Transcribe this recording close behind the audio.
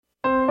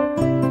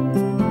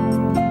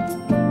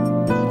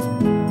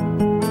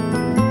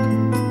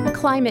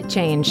climate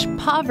change,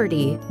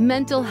 poverty,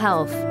 mental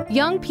health.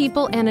 Young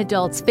people and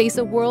adults face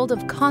a world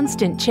of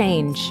constant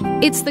change.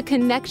 It's the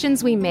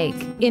connections we make,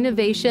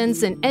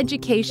 innovations, and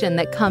education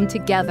that come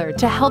together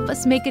to help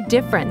us make a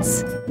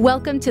difference.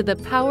 Welcome to the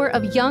Power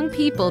of Young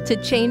People to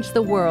Change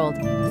the World.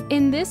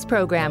 In this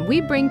program,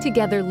 we bring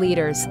together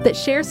leaders that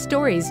share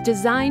stories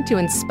designed to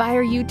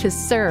inspire you to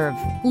serve,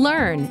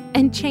 learn,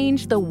 and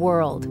change the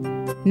world.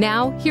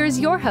 Now, here's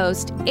your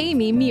host,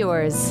 Amy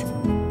Muirs.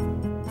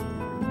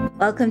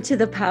 Welcome to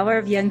the Power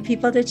of Young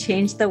People to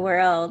Change the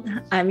World.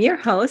 I'm your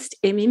host,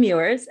 Amy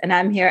Muirs, and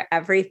I'm here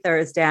every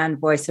Thursday on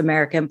Voice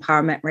America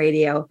Empowerment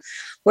Radio,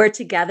 where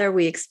together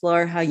we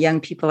explore how young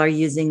people are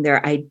using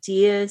their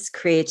ideas,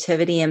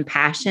 creativity, and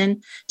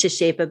passion to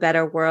shape a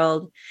better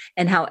world,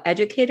 and how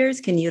educators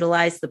can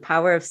utilize the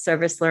power of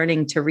service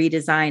learning to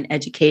redesign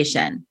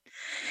education.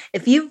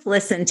 If you've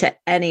listened to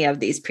any of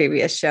these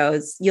previous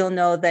shows, you'll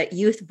know that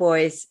youth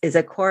voice is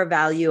a core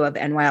value of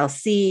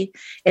NYLC.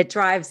 It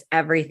drives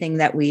everything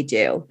that we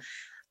do.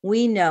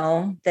 We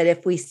know that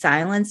if we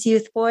silence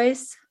youth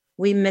voice,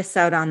 we miss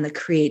out on the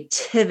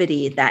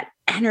creativity, that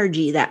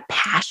energy, that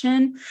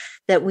passion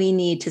that we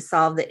need to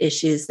solve the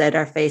issues that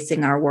are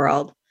facing our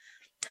world.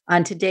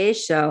 On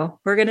today's show,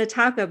 we're going to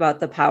talk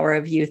about the power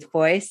of youth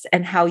voice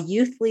and how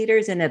youth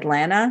leaders in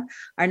Atlanta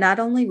are not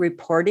only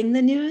reporting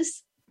the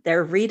news,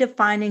 they're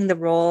redefining the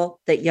role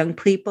that young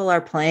people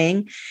are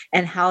playing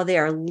and how they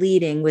are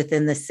leading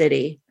within the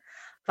city.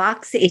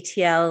 VOX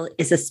ATL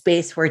is a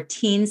space where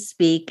teens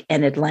speak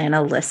and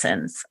Atlanta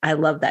listens. I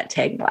love that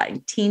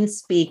tagline, teens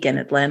speak and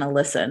Atlanta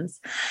listens.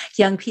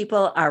 Young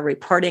people are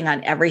reporting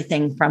on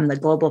everything from the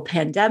global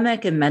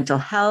pandemic and mental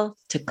health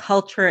to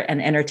culture and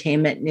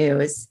entertainment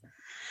news.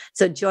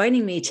 So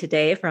joining me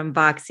today from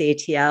VOX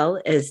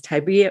ATL is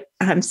Tybria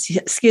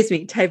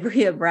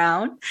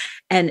Brown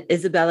and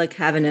Isabella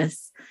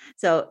Cavanis.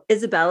 So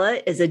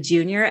Isabella is a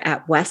junior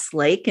at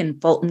Westlake in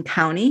Fulton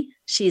County.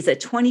 She's a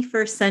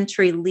 21st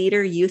century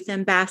leader, youth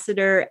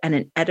ambassador, and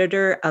an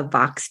editor of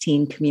Vox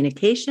Teen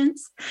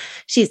Communications.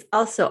 She's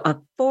also a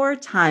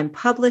 4-time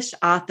published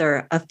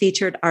author of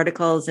featured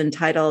articles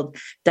entitled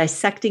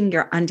Dissecting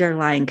Your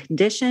Underlying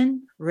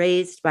Condition,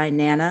 Raised by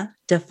Nana,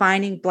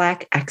 Defining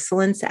Black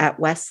Excellence at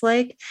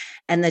Westlake,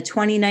 and the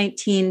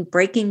 2019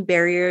 Breaking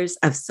Barriers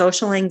of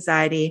Social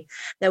Anxiety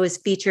that was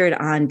featured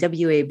on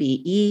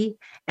WABE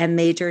and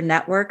major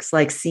networks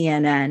like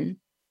CNN.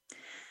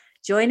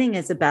 Joining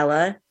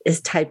Isabella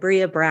is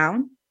Tybria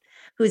Brown,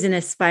 who's an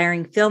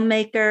aspiring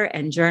filmmaker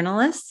and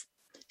journalist.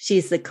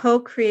 She's the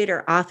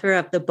co-creator author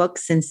of the book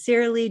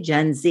Sincerely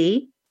Gen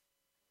Z.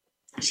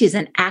 She's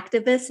an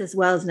activist as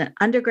well as an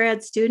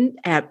undergrad student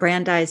at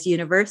Brandeis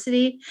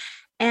University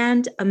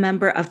and a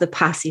member of the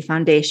Posse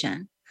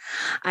Foundation.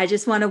 I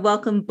just want to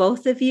welcome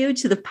both of you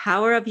to the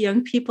Power of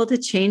Young People to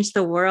Change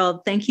the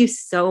World. Thank you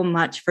so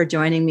much for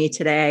joining me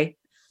today.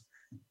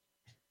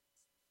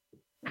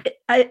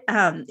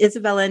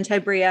 Isabella and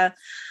Tybria,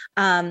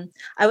 I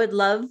would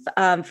love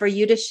for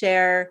you to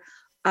share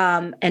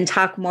and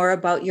talk more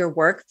about your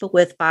work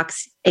with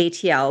VOX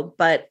ATL.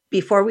 But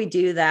before we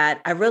do that,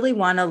 I really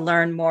want to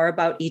learn more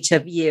about each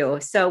of you.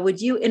 So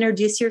would you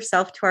introduce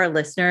yourself to our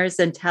listeners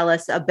and tell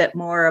us a bit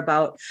more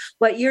about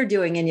what you're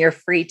doing in your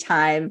free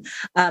time,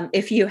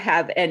 if you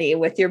have any,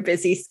 with your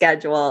busy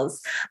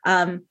schedules?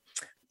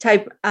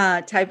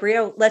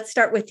 Tybria, let's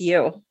start with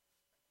you.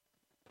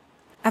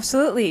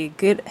 Absolutely.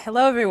 Good.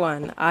 Hello,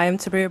 everyone. I am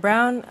Tybria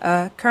Brown,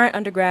 a current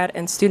undergrad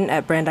and student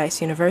at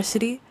Brandeis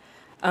University.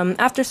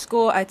 After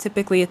school, I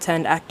typically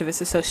attend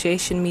activist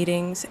association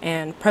meetings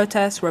and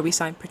protests where we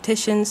sign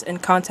petitions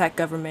and contact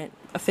government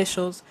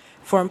officials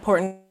for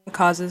important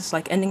causes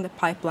like ending the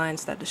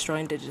pipelines that destroy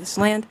Indigenous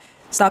land,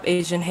 stop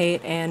Asian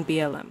hate, and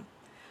BLM.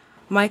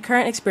 My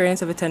current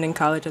experience of attending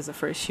college as a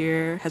first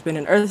year has been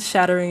an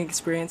earth-shattering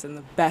experience in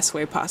the best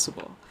way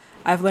possible.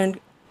 I've learned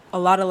a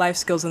lot of life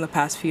skills in the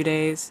past few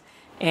days,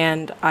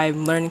 and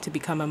I'm learning to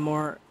become a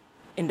more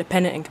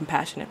independent and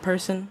compassionate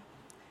person.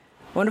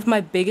 One of my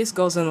biggest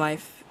goals in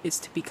life is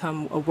to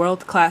become a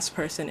world-class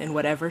person in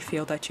whatever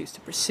field I choose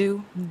to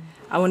pursue.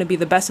 I want to be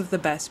the best of the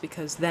best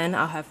because then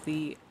I'll have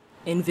the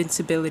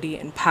invincibility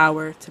and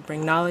power to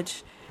bring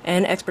knowledge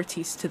and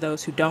expertise to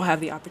those who don't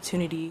have the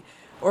opportunity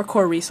or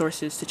core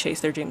resources to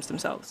chase their dreams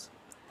themselves.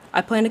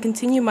 I plan to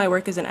continue my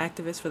work as an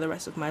activist for the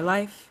rest of my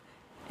life,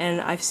 and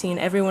I've seen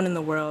everyone in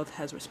the world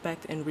has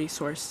respect and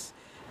resource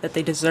that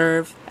they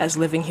deserve as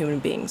living human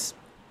beings.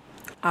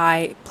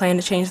 I plan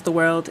to change the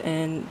world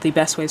in the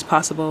best ways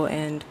possible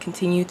and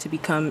continue to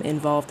become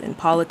involved in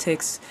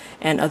politics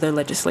and other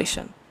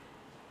legislation.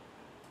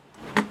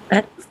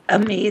 That's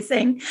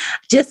amazing.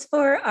 Just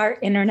for our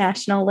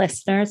international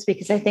listeners,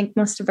 because I think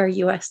most of our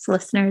U.S.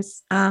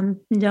 listeners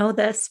know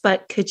this,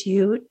 but could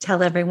you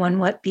tell everyone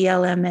what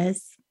BLM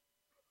is?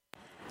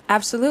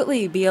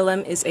 Absolutely.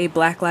 BLM is a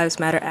Black Lives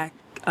Matter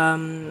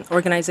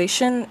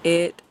organization.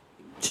 It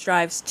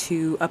strives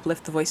to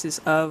uplift the voices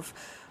of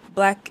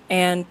Black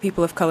and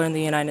people of color in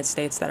the United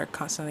States that are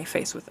constantly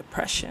faced with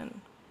oppression.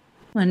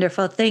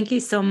 Wonderful. Thank you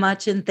so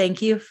much. And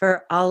thank you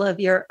for all of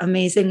your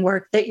amazing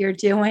work that you're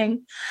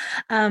doing.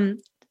 Um,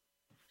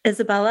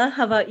 Isabella,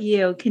 how about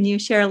you? Can you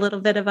share a little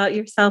bit about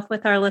yourself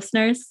with our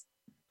listeners?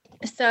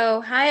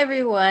 So, hi,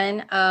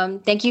 everyone.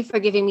 Thank you for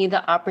giving me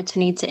the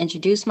opportunity to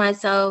introduce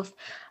myself.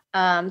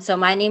 So,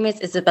 my name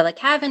is Isabella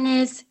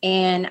Cavanis,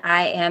 and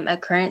I am a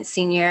current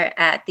senior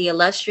at the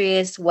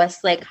illustrious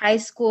Westlake High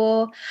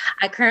School.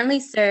 I currently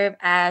serve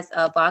as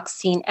a VOX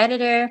teen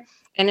editor.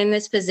 And in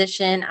this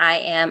position, I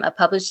am a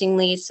publishing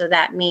lead. So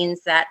that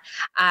means that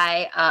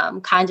I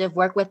kind of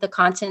work with the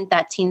content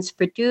that teens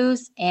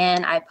produce,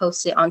 and I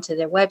post it onto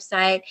their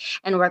website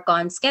and work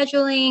on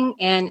scheduling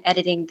and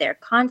editing their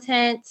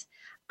content.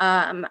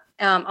 On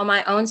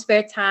my own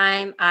spare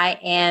time, I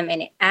am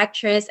an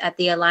actress at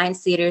the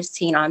Alliance Theater's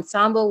Teen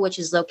Ensemble, which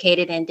is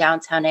located in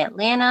downtown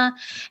Atlanta.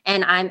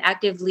 And I'm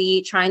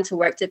actively trying to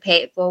work to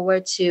pay it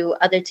forward to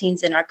other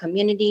teens in our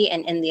community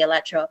and in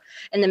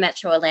the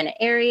Metro Atlanta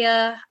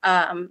area.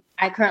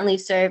 I currently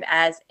serve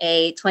as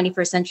a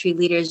 21st Century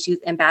Leaders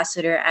Youth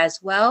Ambassador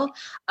as well,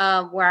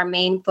 where our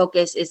main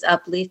focus is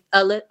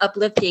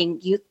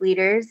uplifting youth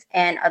leaders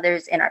and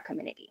others in our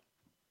community.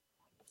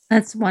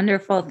 That's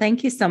wonderful.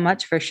 Thank you so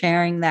much for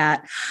sharing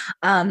that.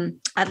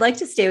 I'd like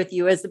to stay with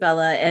you,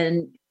 Isabella,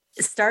 and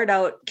start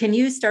out. Can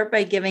you start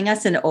by giving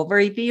us an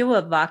overview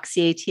of VOX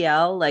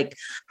ATL? Like,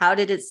 how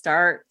did it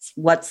start?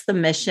 What's the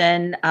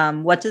mission?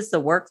 What does the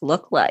work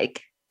look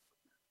like?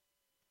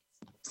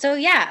 So,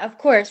 yeah, of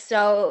course.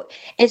 So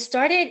it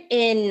started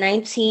in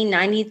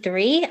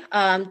 1993,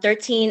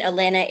 13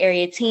 Atlanta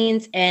area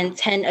teens and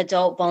 10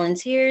 adult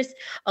volunteers,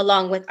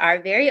 along with our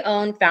very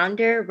own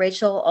founder,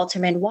 Rachel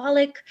Alterman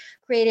Wallach,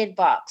 created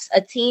VOX, a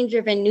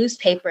teen-driven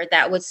newspaper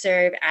that would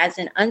serve as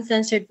an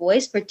uncensored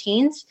voice for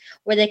teens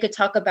where they could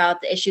talk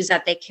about the issues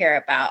that they care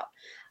about.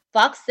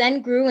 VOX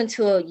then grew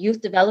into a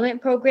youth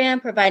development program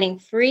providing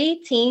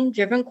free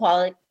teen-driven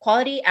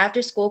quality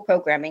after-school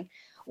programming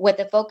with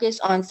a focus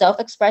on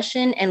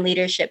self-expression and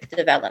leadership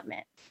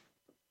development.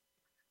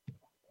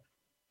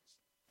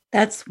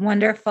 That's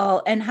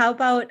wonderful. And how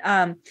about,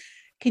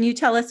 can you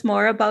tell us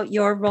more about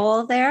your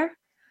role there?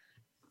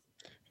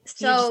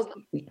 So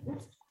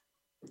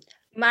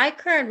my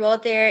current role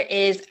there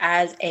is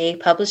as a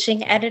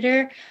publishing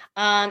editor.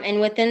 And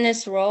within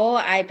this role,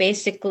 I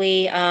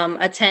basically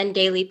attend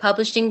daily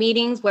publishing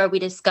meetings where we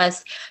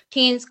discuss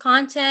teens'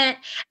 content.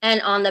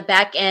 And on the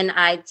back end,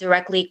 I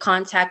directly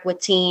contact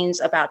with teens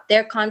about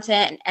their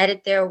content and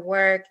edit their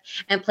work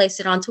and place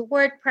it onto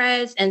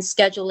WordPress and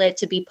schedule it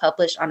to be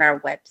published on our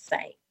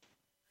website.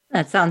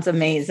 That sounds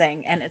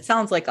amazing. And it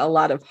sounds like a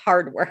lot of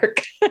hard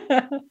work.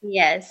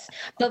 Yes.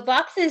 But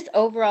VOX's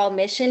overall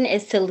mission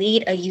is to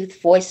lead a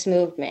youth voice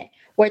movement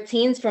where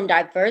teens from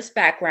diverse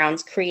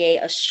backgrounds create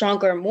a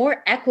stronger,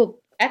 more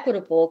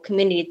equitable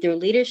community through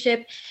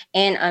leadership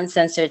and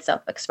uncensored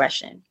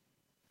self-expression.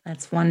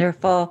 That's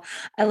wonderful.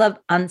 I love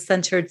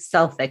uncensored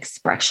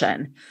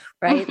self-expression,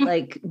 right?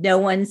 Like no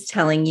one's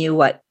telling you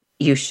what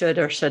you should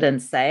or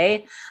shouldn't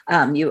say.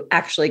 You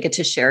actually get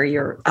to share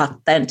your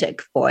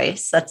authentic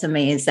voice. That's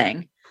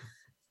amazing.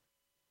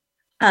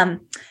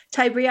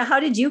 Tybria, how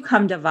did you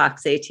come to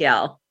VOX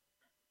ATL?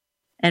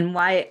 And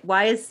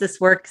why is this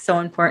work so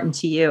important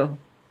to you?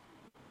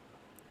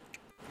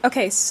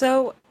 Okay,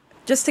 so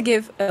just to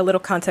give a little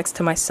context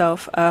to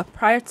myself,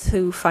 prior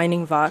to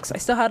finding VOX, I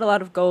still had a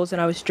lot of goals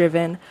and I was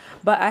driven,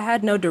 but I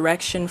had no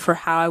direction for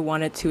how I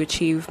wanted to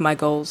achieve my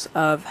goals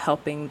of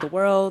helping the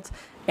world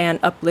and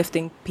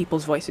uplifting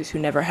people's voices who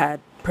never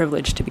had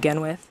privilege to begin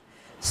with.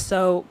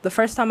 So the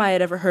first time I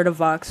had ever heard of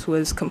VOX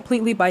was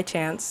completely by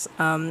chance.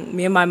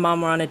 Me and my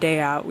mom were on a day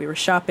out. We were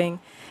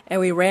shopping,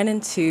 and we ran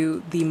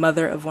into the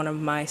mother of one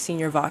of my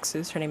senior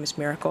VOXes. Her name is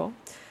Miracle.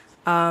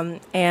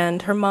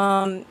 And her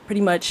mom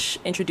pretty much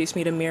introduced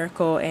me to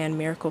Miracle, and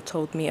Miracle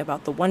told me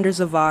about the wonders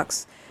of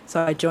VOX. So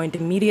I joined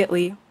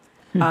immediately.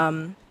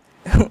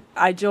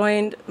 I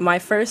joined my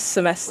first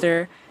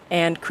semester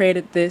and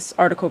created this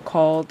article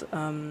called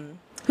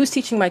Who's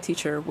Teaching My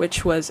Teacher,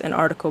 which was an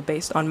article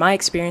based on my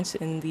experience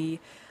in the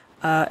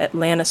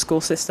Atlanta school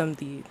system,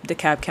 the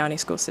DeKalb County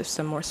school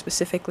system more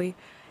specifically.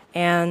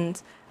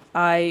 And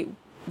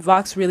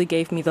VOX really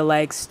gave me the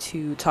legs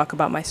to talk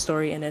about my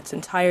story in its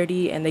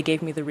entirety, and they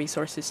gave me the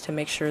resources to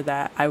make sure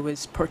that I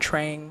was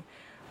portraying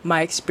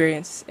my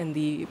experience in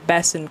the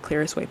best and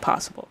clearest way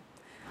possible.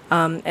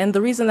 And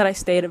the reason that I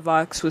stayed at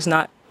VOX was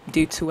not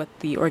due to what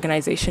the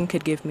organization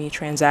could give me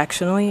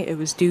transactionally. It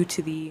was due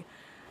to the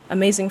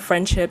amazing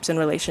friendships and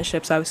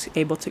relationships I was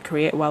able to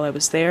create while I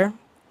was there.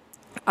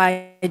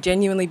 I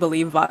genuinely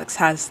believe VOX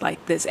has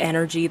like this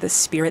energy, this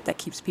spirit that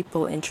keeps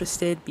people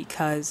interested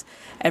because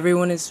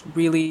everyone is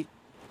really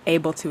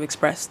able to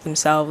express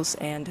themselves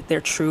and their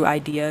true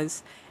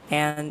ideas.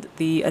 And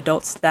the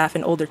adult staff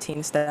and older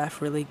teen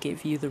staff really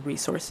give you the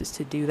resources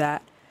to do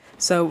that.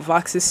 So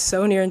VOX is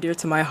so near and dear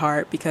to my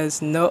heart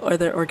because no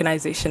other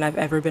organization I've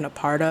ever been a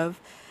part of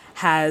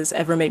has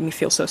ever made me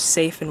feel so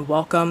safe and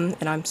welcome,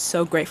 and I'm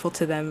so grateful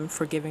to them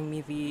for giving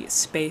me the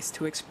space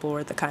to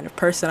explore the kind of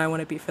person I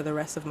want to be for the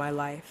rest of my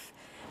life.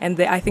 And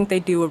I think they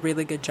do a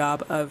really good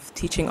job of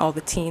teaching all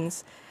the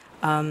teens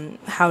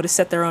how to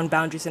set their own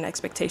boundaries and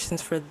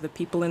expectations for the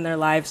people in their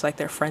lives, like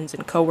their friends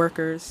and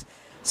coworkers.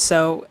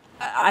 So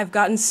I've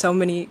gotten so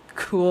many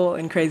cool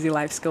and crazy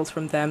life skills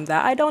from them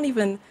that I don't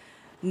even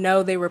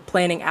know they were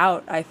planning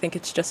out. I think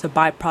it's just a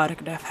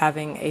byproduct of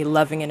having a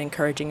loving and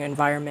encouraging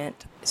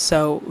environment.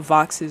 So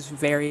Vox is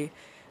very,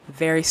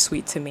 very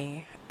sweet to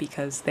me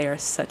because they are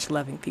such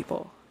loving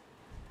people.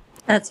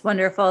 That's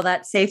wonderful.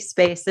 That safe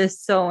space is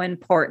so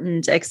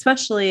important,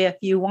 especially if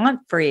you want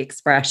free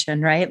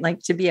expression, right? Like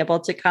to be able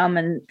to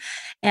come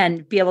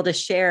and be able to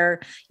share.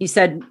 You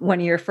said one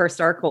of your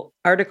first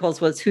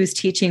articles was "Who's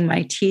Teaching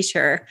My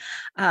Teacher?"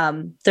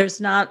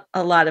 There's not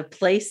a lot of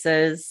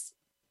places.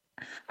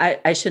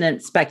 I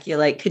shouldn't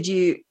speculate. Could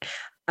you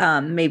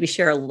maybe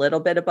share a little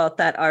bit about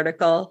that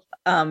article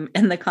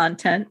and the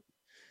content?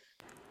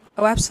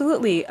 Oh,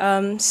 absolutely.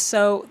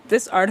 So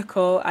this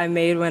article I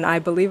made when I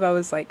believe I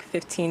was like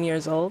 15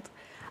 years old.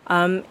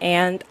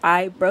 And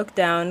I broke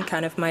down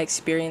kind of my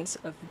experience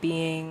of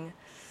being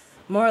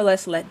more or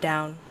less let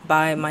down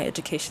by my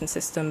education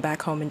system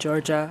back home in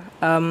Georgia.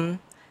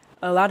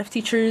 A lot of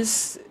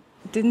teachers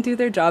didn't do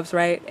their jobs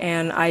right,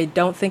 and I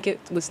don't think it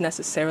was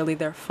necessarily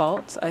their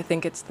fault. I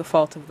think it's the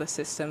fault of the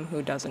system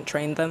who doesn't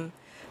train them.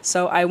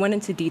 So I went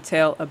into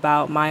detail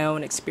about my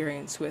own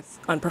experience with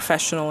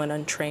unprofessional and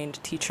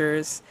untrained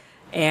teachers,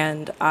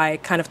 and I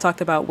kind of talked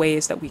about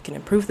ways that we can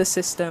improve the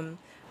system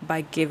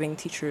by giving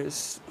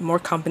teachers more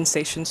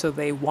compensation so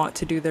they want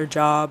to do their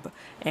job,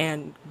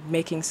 and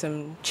making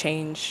some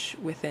change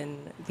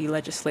within the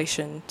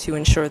legislation to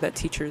ensure that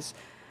teachers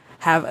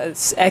have an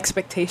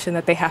expectation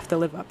that they have to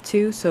live up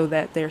to so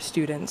that their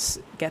students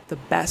get the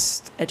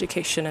best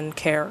education and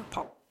care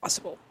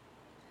possible.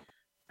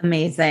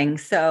 Amazing.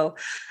 So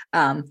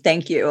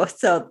thank you.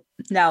 So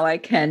now I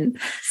can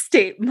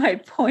state my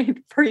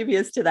point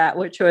previous to that,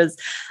 which was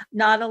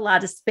not a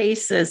lot of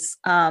spaces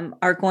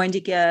are going to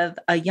give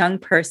a young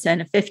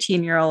person, a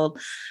 15-year-old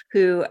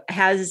who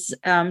has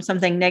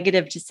something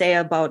negative to say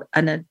about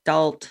an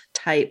adult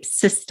type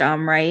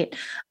system, right?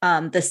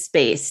 The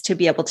space to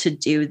be able to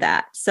do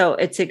that. So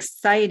it's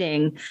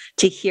exciting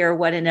to hear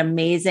what an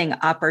amazing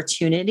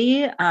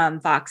opportunity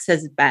Vox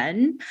has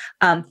been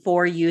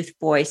for youth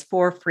voice,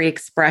 for free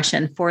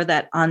expression, for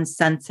that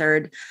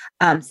uncensored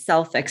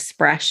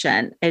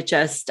self-expression. It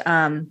just,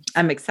 I'm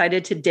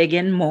excited to dig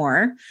in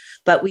more,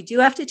 but we do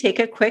have to take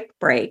a quick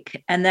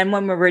break. And then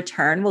when we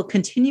return, we'll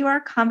continue our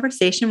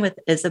conversation with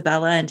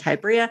Isabella and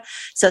Tibria.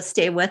 So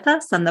stay with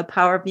us on the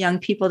Power of Young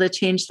People to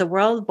Change the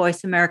World,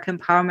 Voice America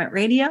Empowerment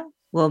Radio.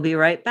 We'll be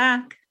right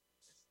back.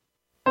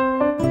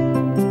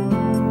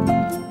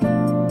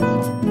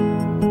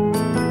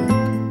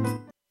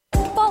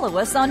 Follow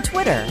us on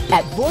Twitter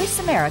at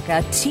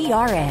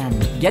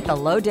VoiceAmericaTRN. Get the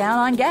lowdown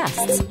on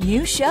guests,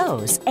 new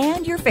shows,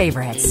 and your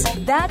favorites.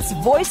 That's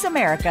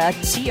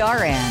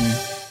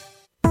VoiceAmericaTRN.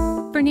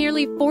 For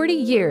nearly 40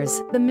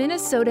 years, the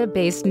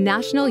Minnesota-based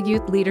National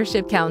Youth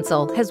Leadership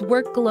Council has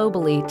worked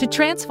globally to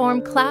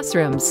transform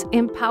classrooms,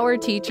 empower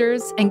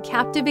teachers, and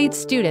captivate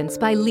students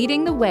by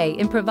leading the way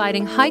in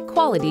providing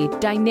high-quality,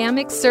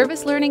 dynamic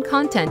service learning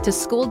content to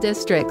school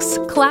districts,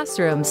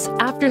 classrooms,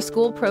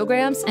 after-school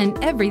programs, and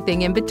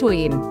everything in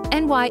between.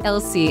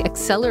 NYLC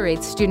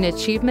accelerates student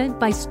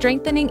achievement by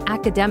strengthening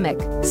academic,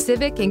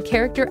 civic, and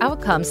character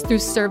outcomes through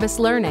service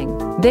learning.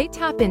 They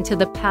tap into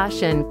the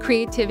passion,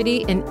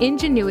 creativity, and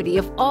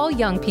ingenuity of all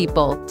young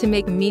people to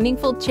make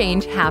meaningful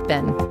change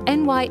happen.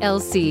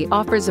 NYLC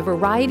offers a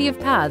variety of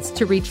paths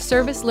to reach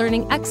service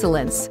learning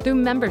excellence through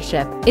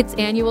membership, its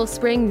annual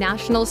Spring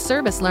National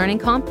Service Learning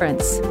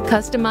Conference,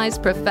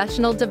 customized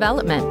professional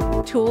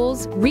development,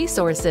 tools,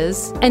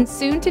 resources, and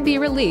soon to be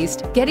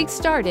released Getting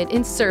Started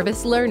in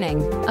Service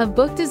Learning, a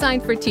book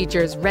designed for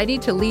teachers ready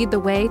to lead the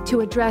way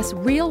to address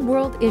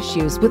real-world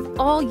issues with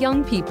all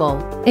young people,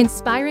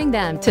 inspiring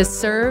them to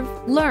serve,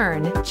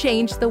 learn,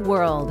 change the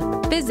world.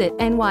 Visit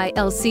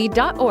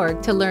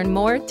nylc.org to learn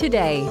more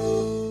today.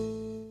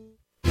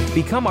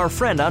 Become our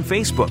friend on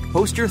Facebook.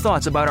 Post your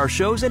thoughts about our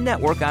shows and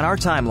network on our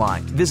timeline.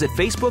 Visit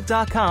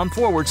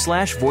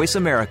facebook.com/Voice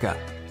America.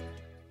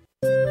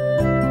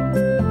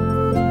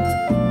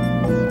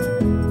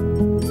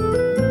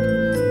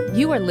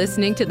 You are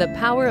listening to The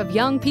Power of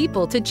Young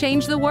People to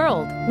Change the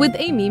World with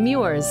Amy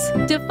Muirs.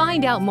 To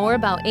find out more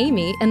about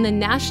Amy and the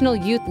National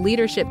Youth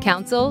Leadership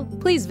Council,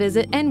 please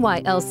visit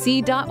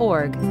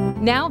nylc.org.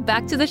 Now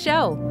back to the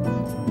show.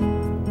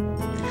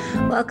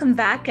 Welcome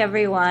back,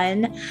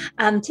 everyone.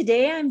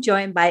 Today, I'm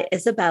joined by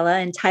Isabella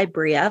and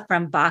Tibria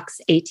from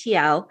VOX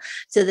ATL.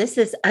 So this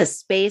is a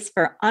space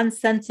for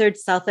uncensored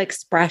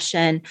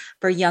self-expression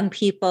for young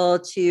people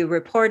to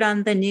report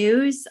on the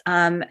news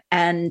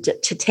and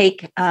to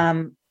take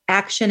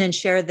action and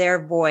share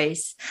their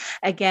voice.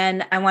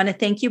 Again, I want to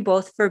thank you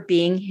both for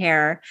being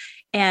here.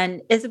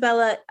 And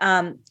Isabella,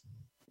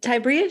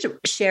 Tibria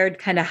shared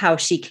kind of how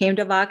she came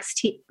to VOX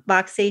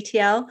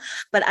ATL,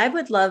 but I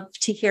would love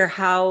to hear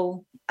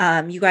how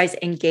you guys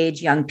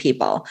engage young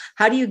people.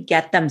 How do you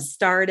get them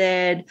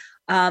started?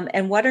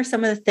 And what are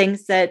some of the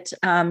things that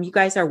you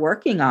guys are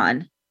working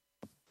on?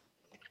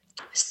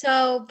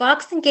 So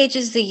Vox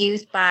engages the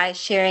youth by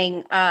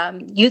sharing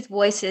youth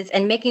voices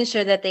and making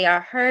sure that they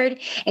are heard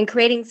and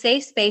creating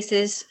safe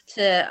spaces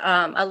to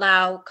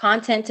allow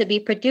content to be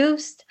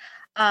produced.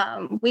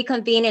 We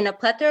convene in a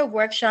plethora of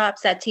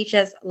workshops that teach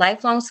us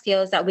lifelong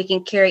skills that we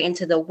can carry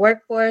into the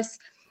workforce.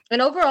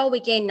 And overall, we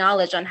gain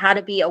knowledge on how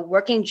to be a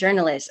working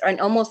journalist or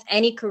in almost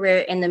any career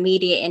in the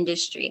media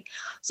industry.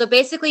 So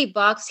basically,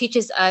 Vox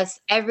teaches us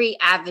every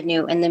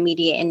avenue in the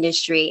media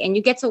industry, and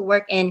you get to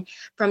work in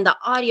from the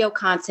audio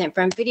content,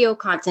 from video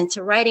content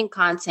to writing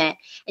content,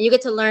 and you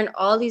get to learn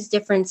all these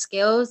different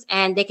skills,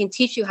 and they can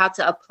teach you how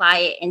to apply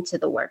it into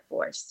the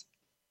workforce.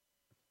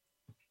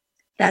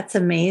 That's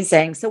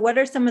amazing. So what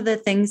are some of the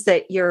things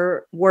that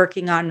you're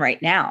working on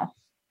right now?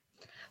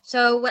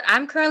 So what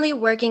I'm currently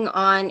working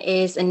on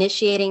is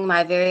initiating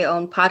my very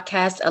own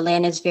podcast,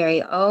 Atlanta's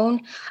Very Own.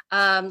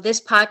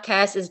 This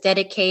podcast is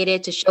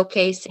dedicated to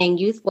showcasing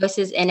youth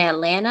voices in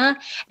Atlanta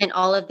and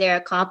all of their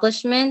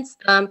accomplishments.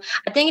 I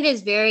think it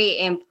is very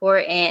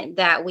important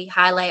that we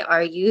highlight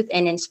our youth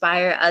and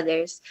inspire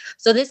others.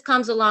 So this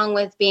comes along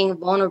with being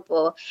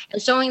vulnerable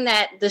and showing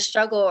that the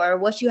struggle or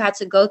what you had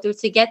to go through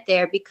to get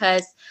there,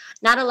 because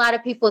not a lot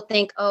of people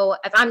think, oh,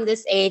 if I'm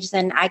this age,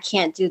 then I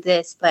can't do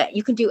this, but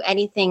you can do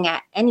anything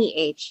at any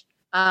age.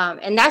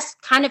 And that's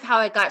kind of how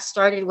I got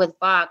started with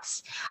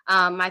Vox.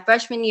 My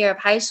freshman year of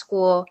high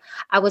school,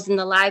 I was in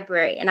the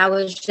library and I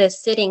was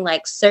just sitting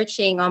like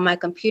searching on my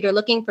computer,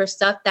 looking for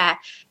stuff that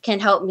can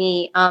help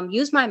me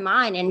use my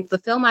mind and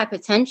fulfill my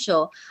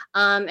potential.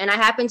 And I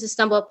happened to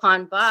stumble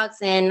upon Vox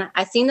and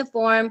I seen the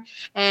form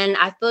and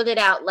I filled it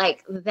out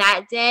like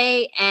that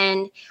day.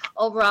 And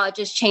overall, it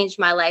just changed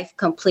my life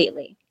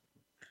completely.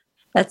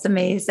 That's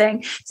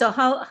amazing. So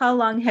how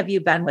long have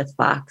you been with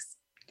Vox?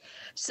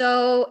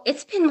 So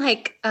it's been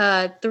like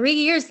 3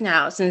 years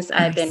now since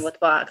I've been with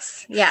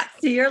Vox. Yeah.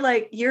 So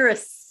you're a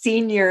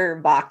senior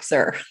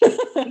boxer.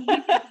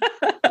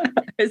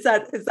 Is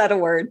that a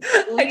word?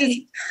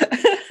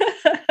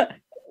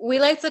 We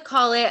like to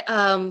call it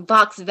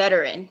Vox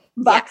veteran.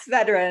 Vox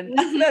veteran.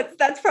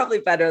 That's probably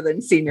better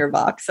than senior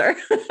boxer.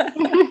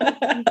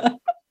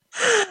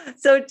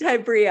 So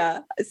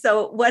Tybria,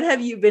 what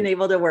have you been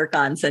able to work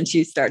on since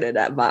you started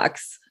at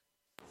Vox?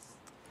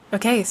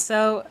 Okay,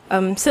 so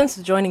since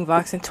joining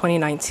Vox in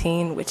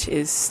 2019, which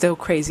is still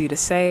crazy to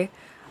say,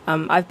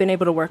 I've been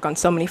able to work on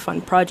so many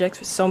fun projects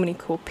with so many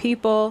cool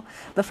people.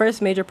 The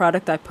first major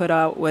product I put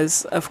out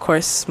was, of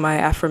course, my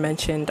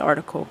aforementioned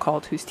article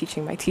called Who's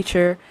Teaching My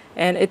Teacher?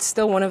 And it's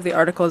still one of the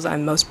articles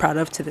I'm most proud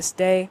of to this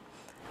day.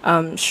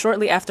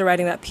 Shortly after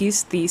writing that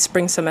piece, the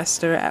spring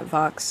semester at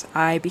Vox,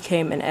 I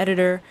became an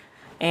editor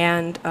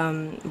and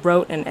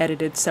wrote and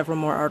edited several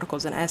more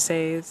articles and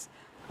essays.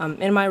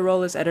 In my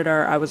role as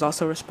editor, I was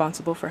also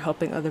responsible for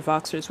helping other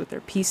Voxers with their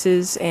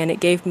pieces, and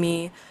it gave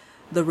me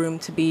the room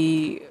to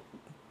be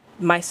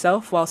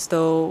myself while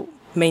still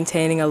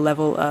maintaining a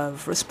level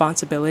of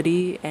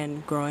responsibility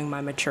and growing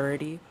my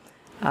maturity.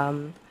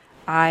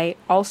 I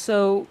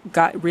also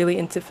got really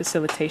into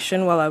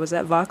facilitation while I was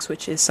at Vox,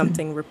 which is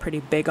something we're pretty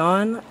big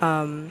on.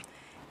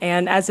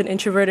 And as an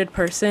introverted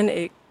person,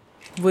 it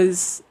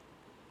was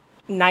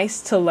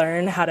nice to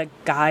learn how to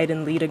guide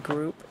and lead a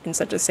group in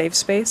such a safe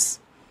space.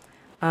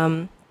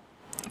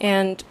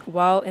 And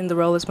while in the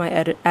role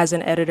as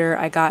an editor,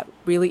 I got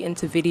really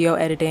into video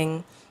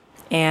editing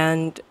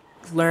and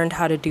learned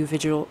how to do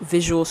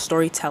visual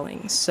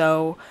storytelling.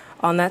 So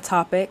on that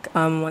topic,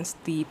 once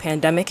the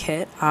pandemic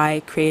hit,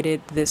 I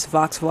created this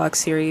Vox vlog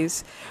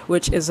series,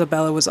 which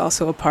Isabella was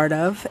also a part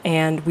of,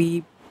 and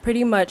we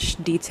pretty much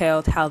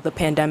detailed how the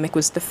pandemic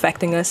was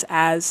affecting us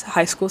as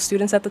high school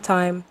students at the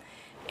time,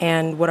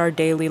 and what our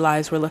daily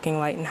lives were looking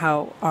like and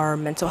how our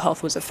mental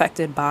health was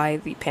affected by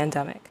the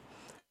pandemic.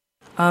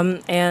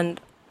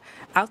 And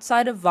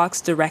outside of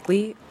Vox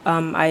directly,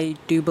 I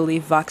do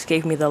believe Vox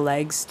gave me the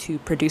legs to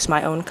produce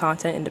my own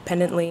content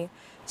independently.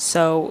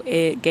 So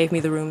it gave me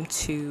the room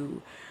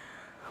to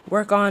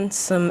work on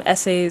some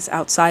essays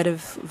outside of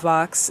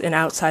Vox and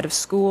outside of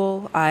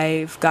school.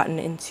 I've gotten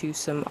into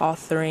some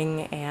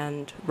authoring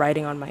and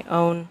writing on my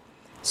own.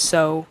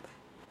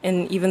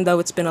 And even though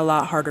it's been a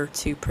lot harder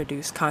to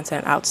produce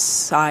content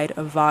outside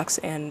of Vox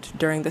and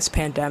during this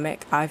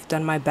pandemic, I've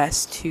done my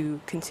best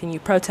to continue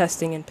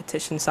protesting and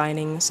petition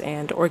signings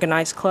and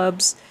organize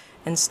clubs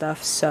and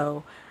stuff.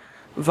 So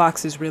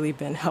Vox has really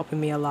been helping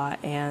me a lot,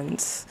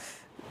 and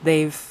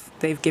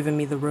they've given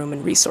me the room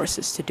and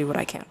resources to do what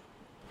I can.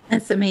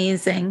 That's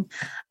amazing.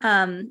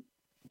 Can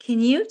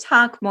you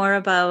talk more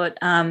about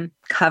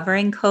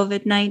covering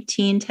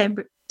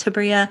COVID-19,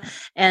 Tabria,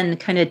 and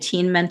kind of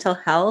teen mental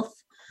health?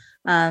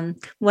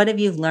 What have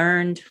you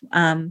learned?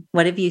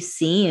 What have you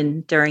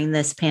seen during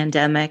this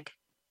pandemic?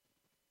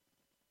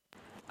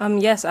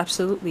 Yes,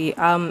 absolutely.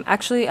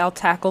 Actually, I'll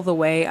tackle the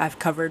way I've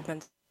covered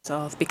mental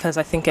health because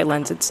I think it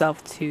lends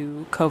itself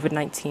to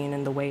COVID-19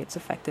 and the way it's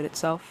affected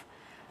itself.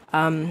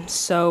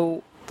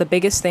 So the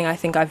biggest thing I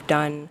think I've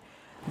done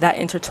that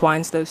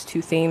intertwines those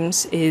two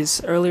themes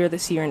is earlier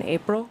this year in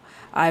April,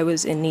 I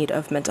was in need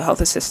of mental health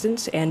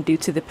assistance, and due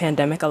to the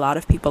pandemic, a lot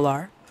of people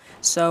are.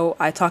 So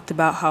I talked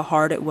about how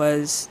hard it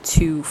was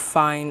to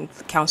find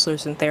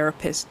counselors and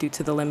therapists due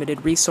to the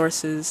limited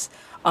resources,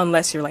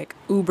 unless you're like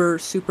uber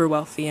super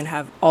wealthy and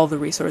have all the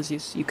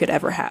resources you could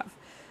ever have.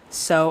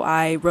 So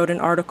I wrote an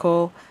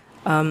article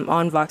on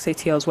VOX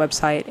ATL's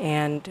website,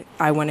 and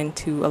I went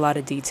into a lot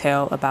of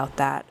detail about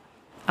that.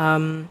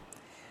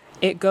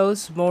 It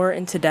goes more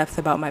into depth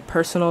about my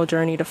personal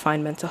journey to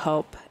find mental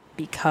help,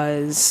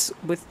 because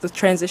with the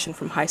transition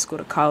from high school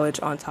to college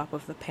on top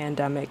of the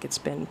pandemic, it's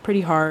been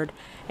pretty hard.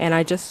 And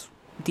I just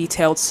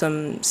detailed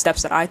some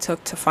steps that I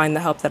took to find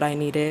the help that I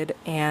needed,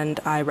 and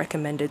I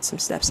recommended some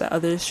steps that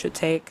others should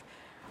take.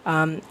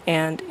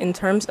 And in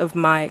terms of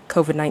my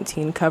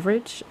COVID-19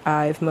 coverage,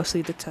 I've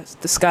mostly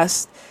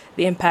discussed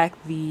the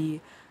impact the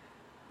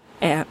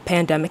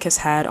pandemic has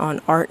had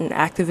on art and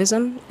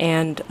activism.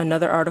 And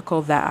another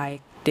article that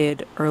I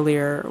did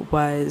earlier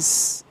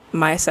was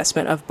my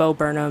assessment of Bo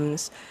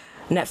Burnham's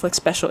Netflix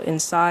special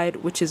Inside,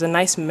 which is a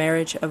nice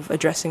marriage of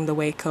addressing the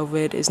way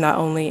COVID is not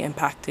only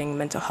impacting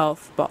mental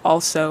health, but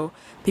also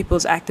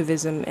people's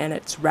activism, and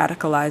it's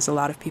radicalized a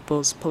lot of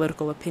people's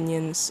political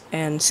opinions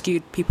and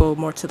skewed people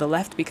more to the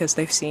left because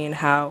they've seen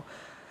how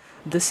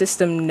the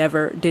system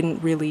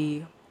didn't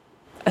really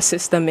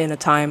assist them in a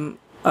time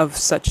of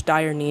such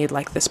dire need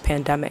like this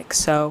pandemic.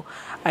 So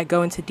I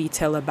go into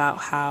detail about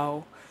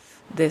how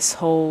this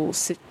whole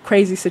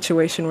crazy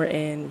situation we're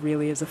in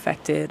really has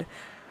affected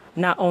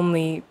not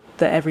only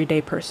the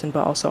everyday person,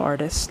 but also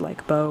artists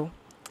like Bo.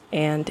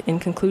 And in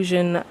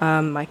conclusion,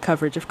 my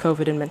coverage of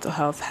COVID and mental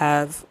health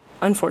have,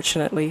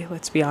 unfortunately,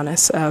 let's be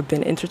honest,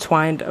 been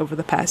intertwined over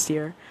the past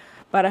year.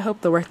 But I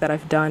hope the work that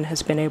I've done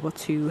has been able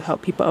to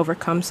help people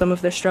overcome some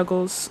of their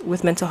struggles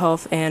with mental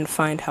health and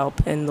find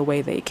help in the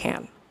way they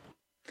can.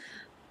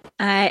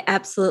 I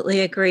absolutely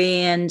agree.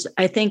 And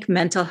I think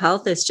mental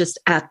health is just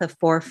at the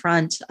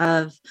forefront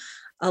of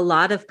a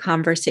lot of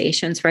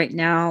conversations right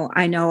now.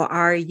 I know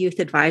our Youth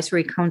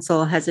Advisory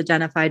Council has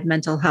identified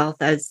mental health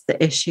as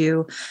the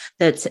issue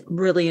that's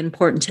really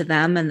important to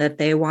them and that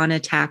they want to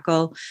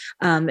tackle.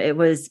 It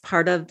was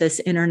part of this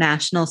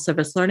International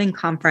Civic Learning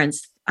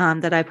Conference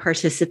that I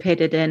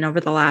participated in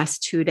over the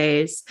last 2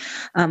 days,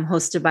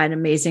 hosted by an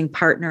amazing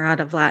partner out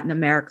of Latin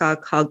America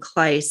called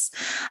CLICE.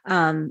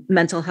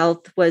 Mental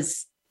health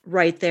was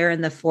right there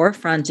in the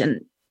forefront.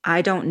 And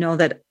I don't know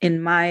that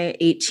in my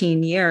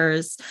 18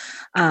 years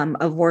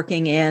of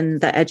working in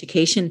the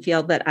education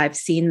field that I've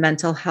seen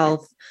mental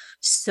health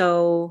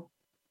so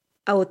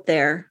out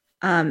there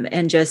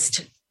and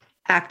just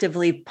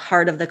actively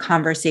part of the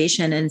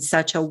conversation in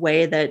such a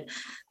way that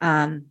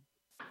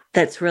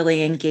that's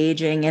really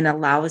engaging and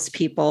allows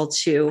people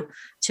to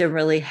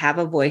really have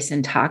a voice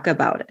and talk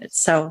about it.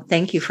 So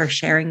thank you for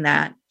sharing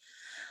that.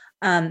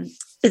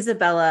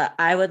 Isabella,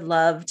 I would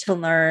love to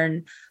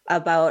learn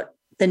about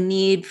the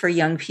need for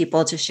young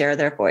people to share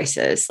their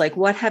voices. Like,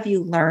 what have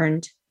you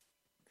learned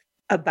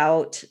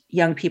about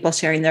young people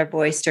sharing their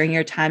voice during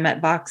your time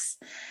at VOX?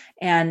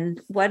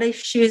 And what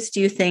issues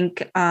do you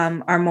think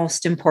are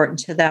most important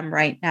to them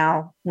right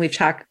now? We've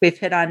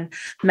hit on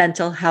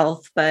mental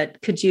health,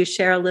 but could you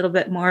share a little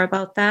bit more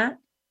about that?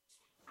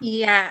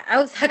 Yeah, I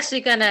was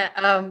actually going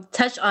to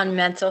touch on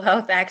mental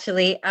health,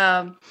 actually.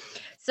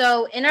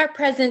 So in our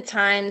present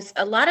times,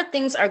 a lot of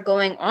things are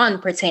going on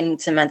pertaining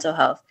to mental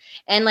health.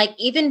 And like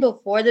even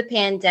before the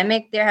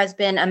pandemic, there has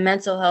been a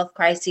mental health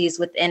crisis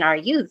within our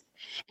youth.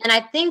 And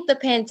I think the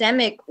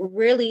pandemic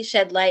really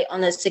shed light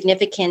on the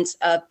significance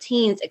of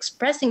teens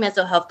expressing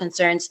mental health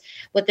concerns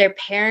with their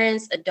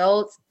parents,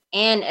 adults,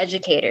 and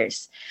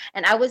educators.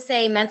 And I would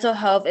say mental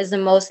health is the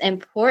most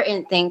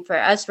important thing for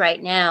us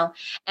right now.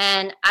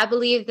 And I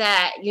believe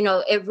that,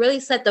 it really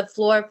set the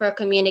floor for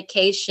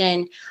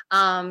communication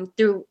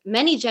through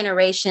many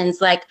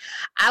generations. Like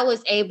I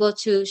was able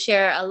to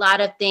share a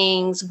lot of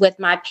things with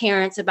my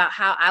parents about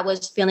how I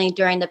was feeling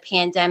during the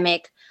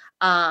pandemic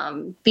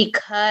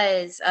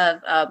because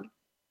of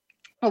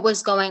what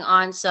was going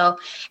on. So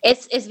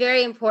it's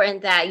very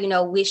important that,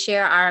 we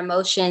share our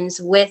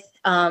emotions with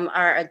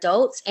our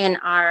adults and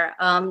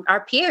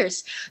our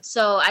peers.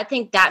 So I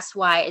think that's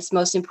why it's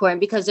most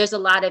important, because there's a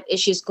lot of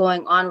issues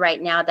going on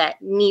right now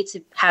that need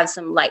to have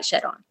some light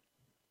shed on.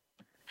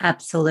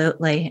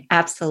 Absolutely.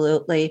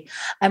 Absolutely.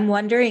 I'm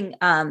wondering,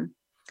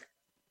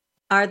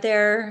 are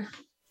there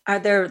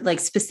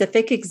like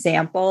specific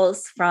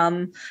examples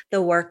from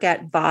the work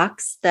at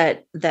VOX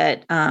that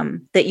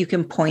you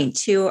can point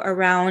to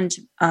around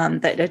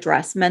that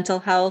address mental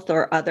health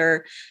or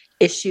other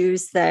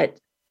issues that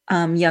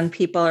young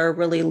people are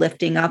really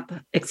lifting up,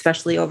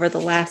 especially over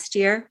the last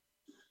year?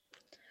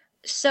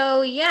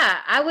 So, yeah,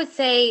 I would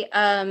say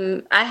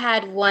I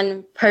had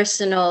one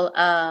personal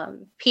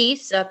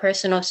piece, a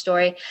personal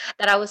story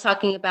that I was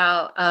talking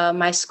about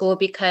my school,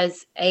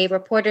 because a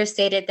reporter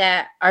stated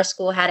that our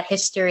school had a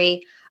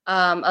history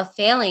of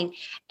failing.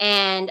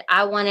 And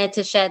I wanted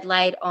to shed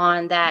light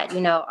on that,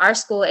 our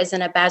school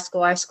isn't a bad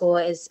school. Our school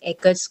is a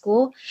good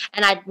school.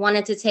 And I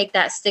wanted to take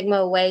that stigma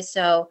away.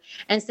 So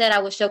instead, I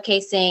was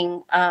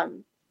showcasing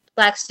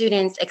Black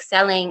students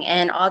excelling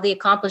and all the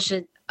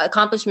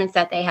accomplishments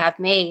that they have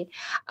made.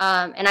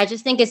 And I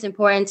just think it's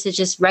important to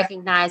just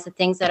recognize the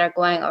things that are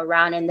going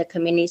around in the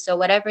community. So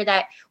whatever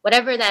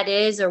that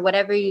is, or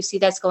whatever you see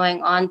that's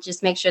going on,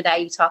 just make sure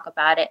that you talk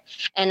about it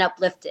and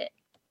uplift it.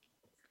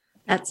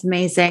 That's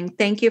amazing.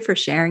 Thank you for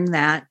sharing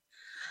that.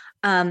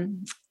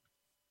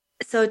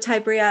 So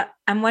Tybria,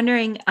 I'm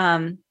wondering,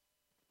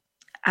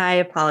 I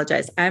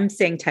apologize. I'm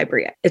saying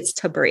Tybria. It's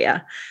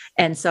Tabria.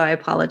 And so I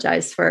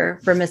apologize for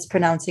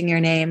mispronouncing your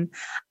name.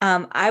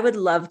 I would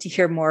love to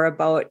hear more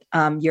about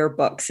your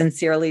book,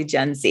 Sincerely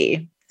Gen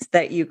Z,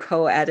 that you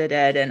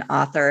co-edited and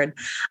authored.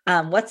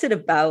 What's it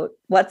about?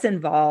 What's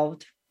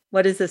involved?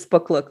 What does this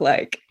book look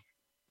like?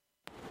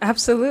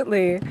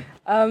 Absolutely.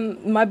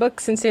 My book,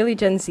 Sincerely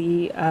Gen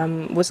Z,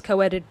 was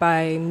co-edited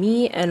by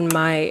me and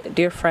my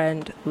dear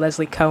friend,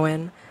 Leslie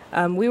Cohen.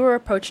 We were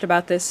approached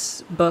about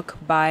this book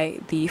by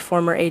the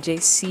former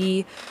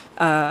AJC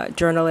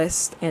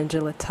journalist,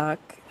 Angela Tuck.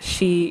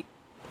 She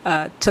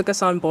took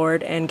us on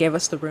board and gave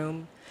us the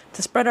room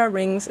to spread our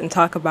wings and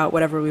talk about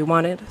whatever we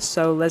wanted.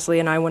 So Leslie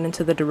and I went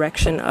into the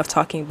direction of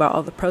talking about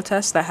all the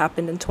protests that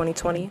happened in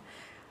 2020.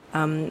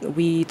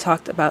 We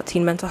talked about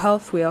teen mental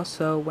health. We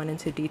also went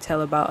into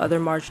detail about other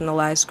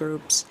marginalized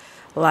groups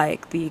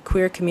like the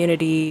queer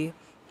community,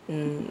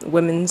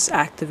 women's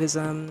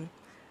activism,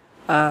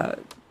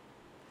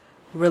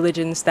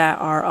 religions that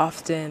are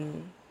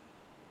often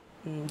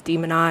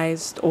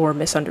demonized or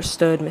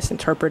misunderstood,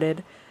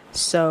 misinterpreted.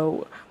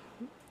 So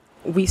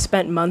we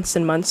spent months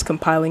and months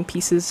compiling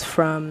pieces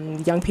from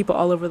young people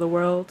all over the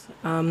world.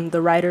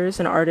 The writers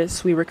and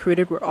artists we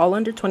recruited were all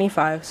under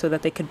 25 so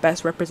that they could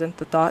best represent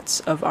the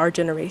thoughts of our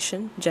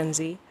generation, Gen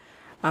Z.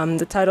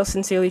 The title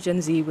Sincerely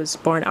Gen Z was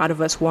born out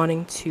of us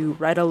wanting to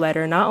write a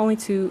letter not only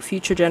to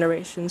future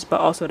generations, but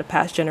also to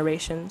past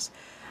generations.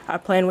 Our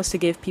plan was to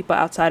give people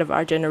outside of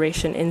our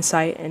generation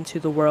insight into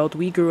the world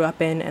we grew up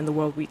in and the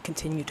world we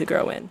continue to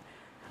grow in.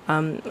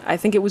 I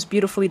think it was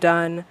beautifully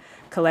done,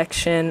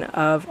 collection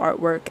of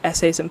artwork,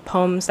 essays, and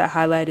poems that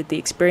highlighted the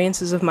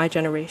experiences of my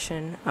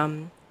generation.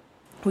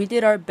 We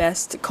did our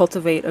best to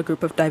cultivate a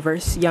group of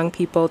diverse young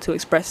people to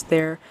express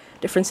their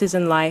differences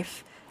in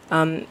life.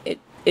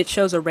 It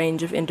shows a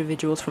range of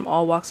individuals from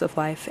all walks of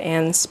life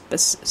and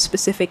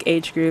specific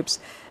age groups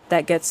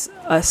that gets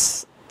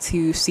us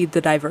to see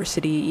the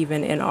diversity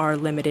even in our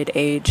limited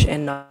age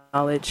and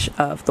knowledge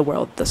of the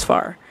world thus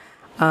far.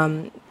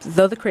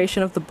 Though the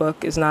creation of the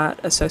book is not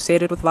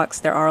associated with Vox,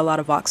 there are a lot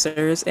of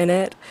Voxers in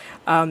it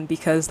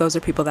because those are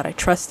people that I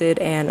trusted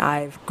and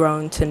I've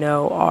grown to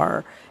know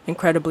are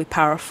incredibly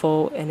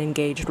powerful and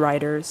engaged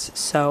writers.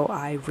 So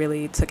I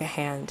really took a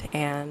hand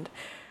and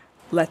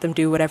let them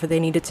do whatever they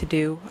needed to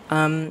do.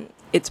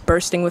 It's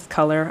bursting with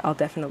color, I'll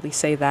definitely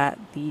say that.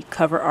 The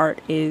cover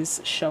art is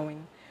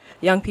showing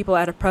young people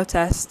at a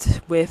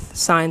protest with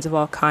signs of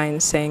all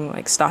kinds saying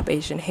like Stop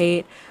Asian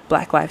Hate,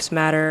 Black Lives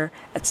Matter,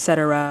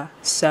 etc.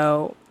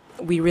 So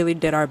we really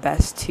did our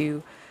best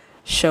to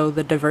show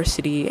the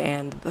diversity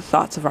and the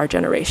thoughts of our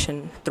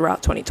generation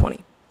throughout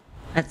 2020.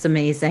 That's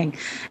amazing.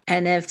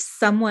 And if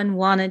someone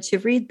wanted to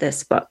read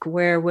this book,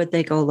 where would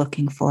they go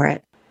looking for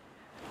it?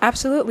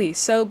 Absolutely.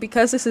 So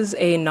because this is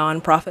a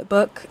nonprofit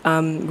book,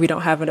 we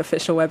don't have an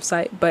official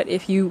website, but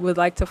if you would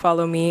like to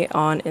follow me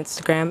on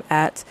Instagram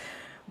at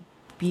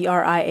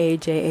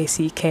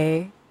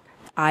BriaJackIE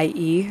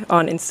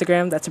on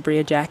Instagram, that's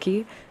Bria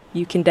Jackie.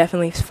 You can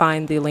definitely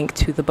find the link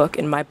to the book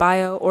in my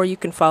bio, or you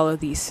can follow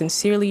the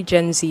Sincerely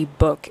Gen Z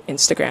book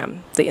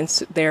Instagram.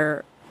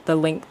 The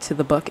link to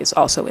the book is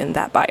also in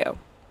that bio.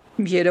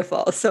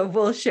 Beautiful. So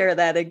we'll share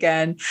that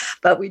again,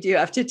 but we do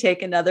have to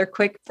take another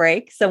quick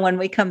break. So when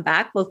we come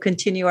back, we'll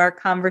continue our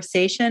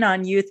conversation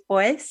on Youth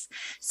Voice.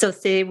 So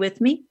stay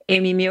with me,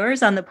 Amy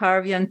Mewers, on the Power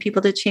of Young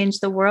People to Change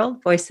the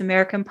World, Voice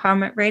America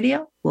Empowerment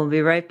Radio. We'll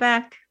be right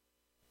back.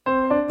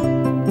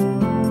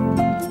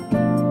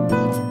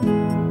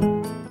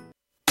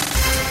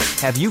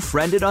 Have you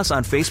friended us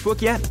on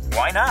Facebook yet?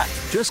 Why not?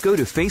 Just go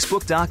to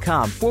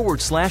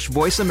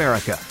facebook.com/Voice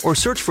America or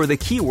search for the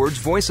keywords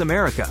Voice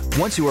America.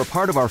 Once you are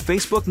part of our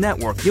Facebook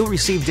network, you'll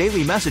receive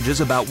daily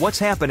messages about what's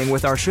happening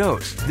with our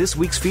shows, this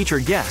week's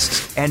featured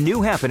guests, and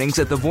new happenings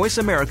at the Voice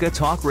America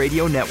Talk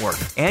Radio Network.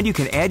 And you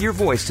can add your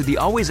voice to the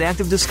always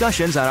active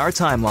discussions on our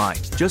timeline.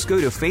 Just go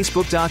to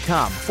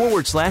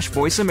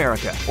facebook.com/Voice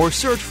America or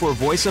search for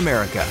Voice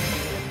America.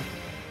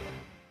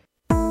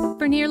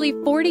 For nearly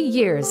 40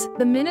 years,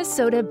 the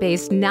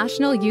Minnesota-based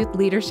National Youth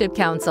Leadership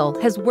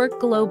Council has worked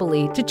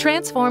globally to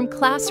transform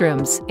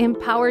classrooms,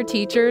 empower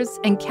teachers,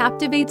 and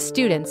captivate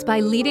students by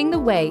leading the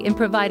way in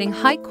providing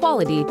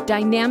high-quality,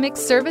 dynamic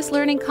service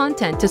learning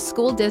content to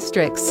school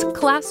districts,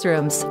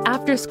 classrooms,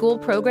 after-school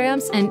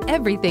programs, and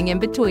everything in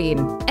between.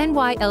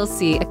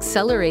 NYLC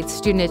accelerates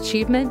student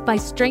achievement by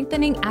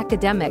strengthening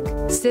academic,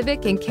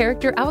 civic, and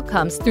character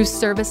outcomes through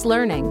service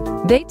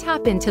learning. They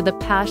tap into the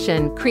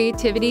passion,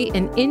 creativity,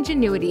 and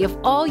ingenuity of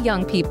all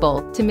young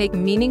people to make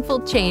meaningful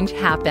change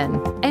happen.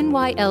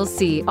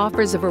 NYLC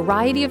offers a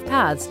variety of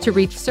paths to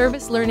reach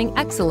service learning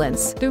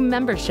excellence through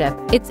membership,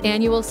 its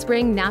annual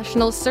Spring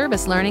National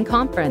Service Learning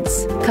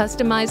Conference,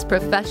 customized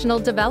professional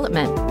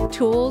development,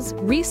 tools,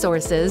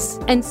 resources,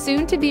 and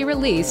soon to be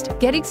released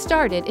Getting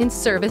Started in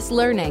Service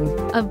Learning,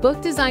 a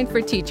book designed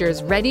for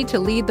teachers ready to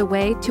lead the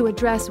way to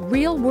address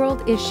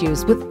real-world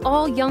issues with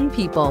all young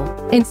people,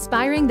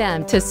 inspiring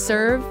them to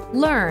serve,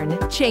 learn,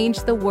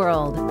 change the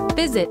world.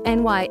 Visit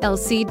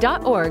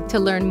nylc.org to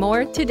learn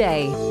more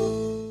today.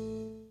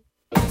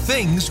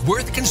 Things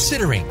Worth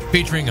Considering,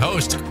 featuring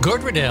host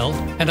Gord Riddell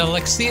and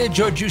Alexia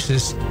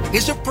Georgiousis,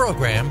 is a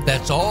program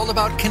that's all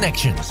about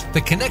connections.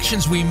 The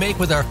connections we make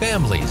with our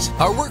families,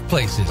 our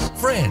workplaces,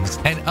 friends,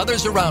 and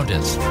others around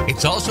us.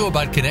 It's also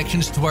about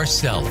connections to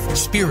ourself,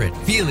 spirit,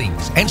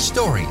 feelings, and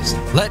stories.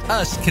 Let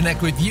us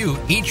connect with you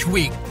each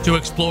week to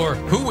explore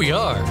who we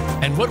are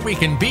and what we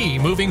can be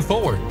moving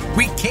forward.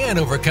 We can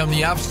overcome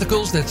the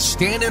obstacles that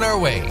stand in our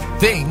way.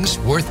 Things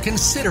Worth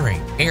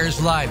Considering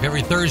airs live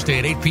every Thursday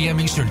at 8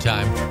 p.m. Eastern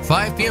Time,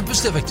 5 p.m.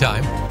 Pacific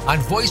Time on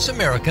Voice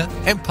America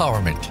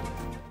Empowerment.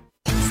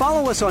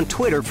 Follow us on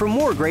Twitter for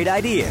more great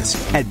ideas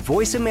at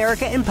Voice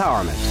America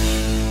Empowerment.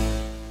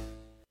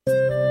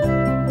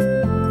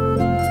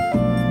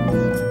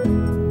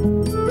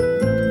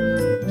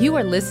 You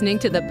are listening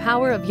to The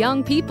Power of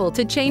Young People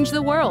to Change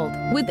the World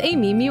with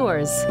Amy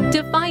Muirs.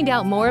 To find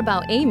out more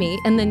about Amy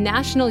and the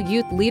National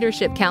Youth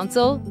Leadership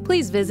Council,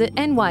 please visit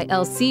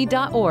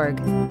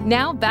nylc.org.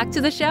 Now back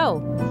to the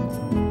show.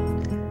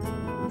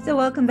 So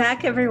welcome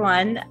back,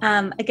 everyone.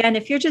 Again,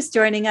 if you're just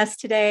joining us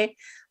today,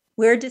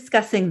 we're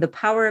discussing the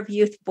power of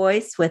youth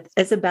voice with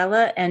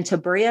Isabella and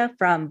Tabria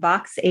from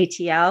VOX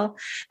ATL.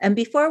 And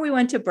before we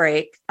went to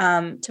break,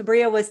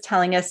 Tabria was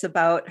telling us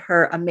about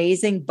her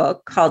amazing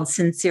book called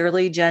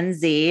Sincerely Gen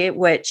Z,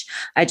 which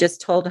I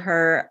just told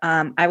her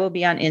I will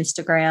be on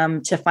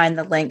Instagram to find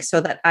the link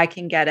so that I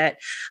can get it.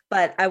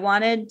 But I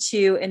wanted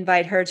to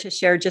invite her to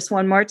share just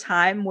one more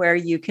time where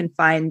you can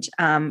find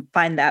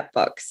that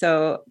book.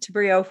 So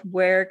Tabria,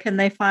 where can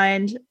they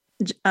find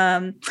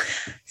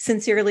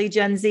Sincerely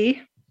Gen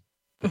Z?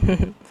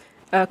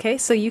 Okay,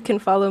 so you can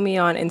follow me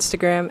on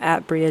Instagram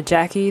at Bria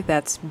Jackie.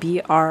 That's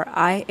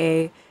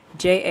BriaJackie,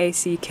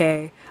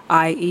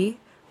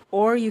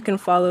 or you can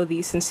follow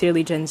the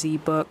Sincerely Gen Z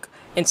book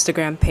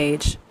Instagram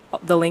page.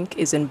 The link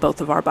is in both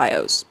of our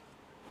bios.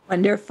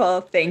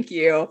 Wonderful, thank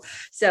you.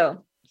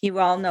 So you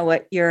all know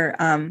what your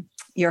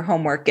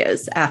homework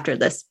is after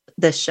this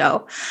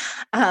show.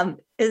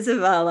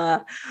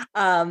 Isabella,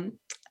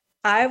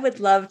 I would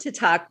love to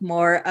talk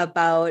more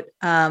about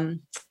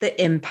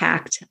the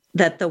impact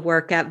that the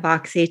work at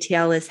VOX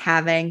ATL is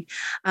having.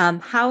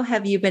 How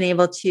have you been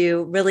able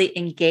to really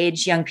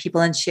engage young people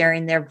in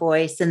sharing their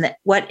voice, and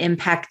what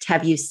impact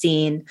have you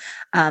seen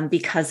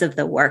because of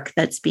the work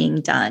that's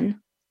being done?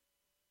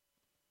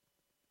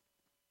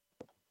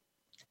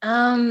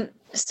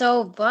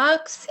 So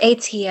VOX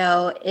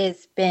ATL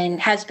has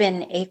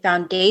been a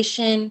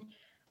foundation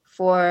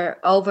for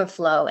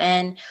overflow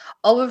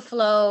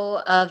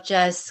of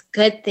just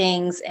good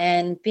things,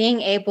 and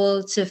being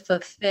able to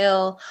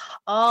fulfill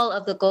all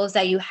of the goals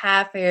that you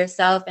have for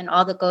yourself and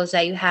all the goals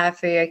that you have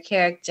for your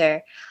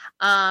character.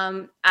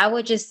 I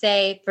would just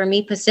say, for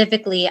me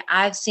specifically,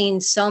 I've seen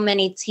so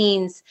many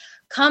teens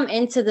come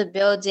into the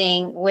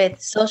building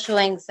with social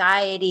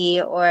anxiety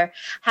or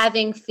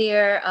having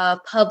fear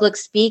of public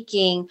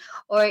speaking,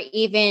 or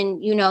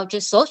even,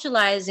 just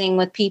socializing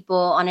with people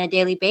on a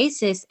daily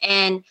basis,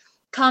 and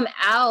come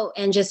out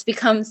and just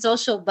become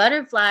social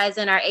butterflies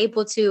and are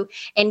able to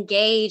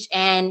engage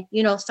and,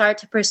 start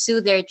to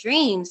pursue their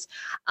dreams.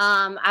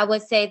 I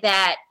would say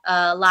that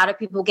a lot of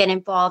people get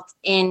involved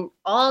in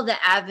all the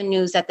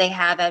avenues that they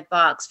have at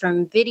VOX,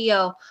 from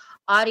video,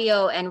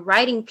 audio, and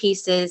writing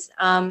pieces.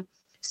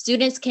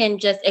 Students can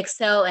just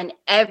excel in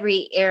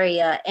every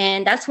area.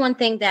 And that's one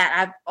thing that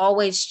I've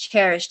always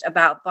cherished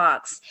about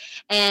VOX.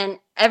 And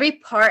every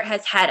part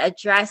has had a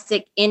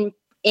drastic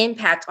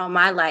impact on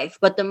my life.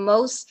 But the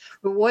most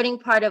rewarding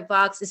part of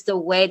VOX is the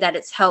way that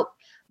it's helped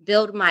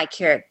build my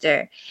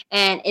character.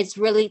 And it's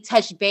really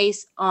touched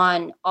base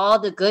on all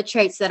the good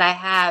traits that I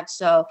have.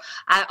 So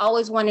I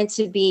always wanted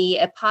to be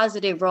a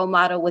positive role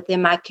model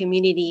within my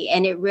community.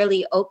 And it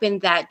really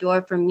opened that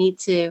door for me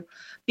to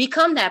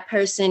become that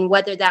person,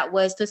 whether that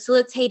was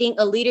facilitating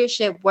a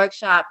leadership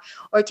workshop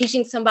or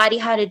teaching somebody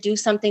how to do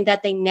something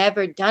that they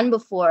never done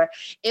before.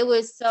 It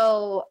was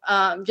so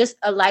just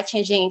a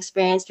life-changing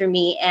experience for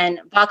me.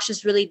 And VOX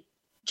just really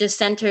just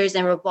centers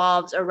and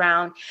revolves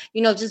around,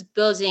 just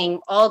building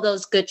all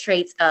those good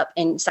traits up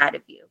inside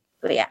of you.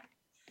 But yeah.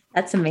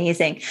 That's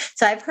amazing.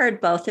 So I've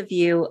heard both of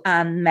you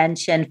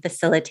mention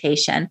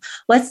facilitation.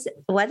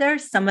 What are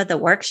some of the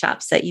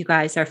workshops that you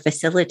guys are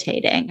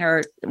facilitating,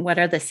 or what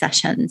are the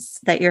sessions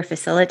that you're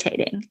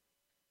facilitating?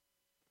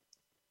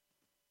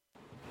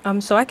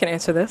 So I can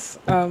answer this.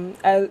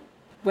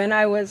 When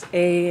I was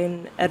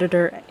an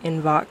editor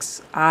in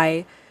VOX,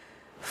 I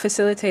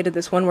facilitated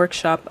this one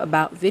workshop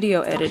about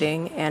video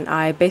editing, and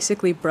I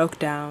basically broke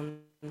down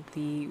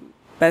the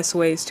best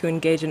ways to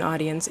engage an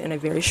audience in a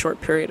very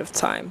short period of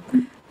time.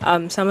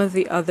 Some of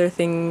the other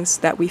things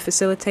that we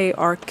facilitate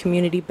are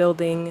community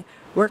building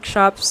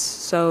workshops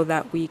so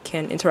that we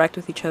can interact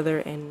with each other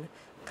and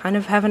kind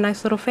of have a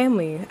nice little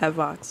family at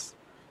Vox.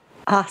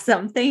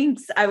 Awesome.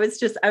 Thanks. I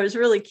was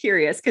really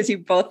curious because you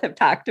both have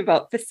talked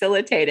about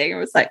facilitating. It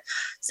was like,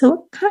 so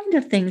what kind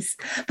of things?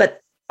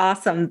 But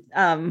awesome.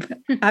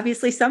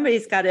 Obviously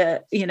somebody's got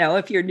to,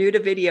 if you're new to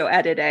video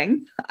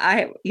editing,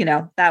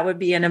 that would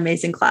be an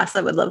amazing class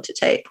I would love to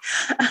take.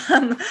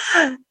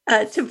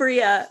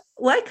 Tabria,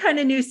 what kind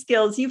of new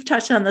skills, you've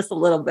touched on this a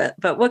little bit,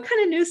 but what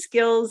kind of new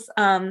skills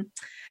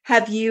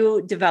have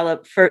you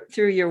developed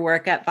through your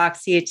work at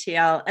VOX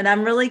ATL? And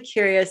I'm really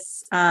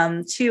curious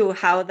too,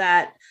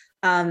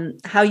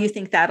 how you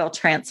think that'll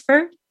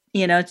transfer,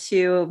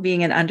 to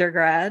being an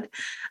undergrad.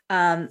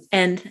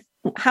 And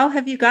how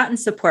have you gotten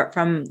support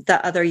from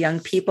the other young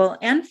people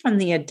and from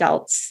the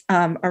adults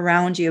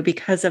around you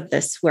because of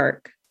this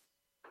work?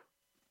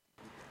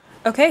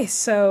 Okay,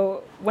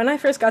 so when I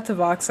first got to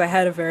Vox, I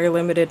had a very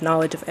limited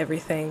knowledge of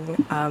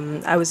everything.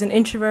 I was an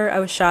introvert, I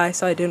was shy,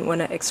 so I didn't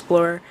want to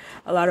explore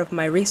a lot of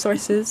my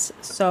resources.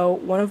 So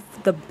one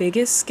of the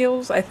biggest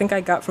skills I think I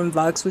got from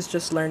Vox was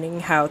just learning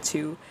how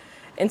to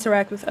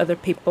interact with other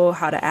people,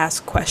 how to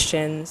ask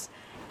questions,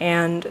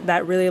 and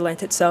that really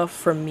lent itself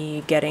for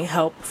me getting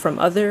help from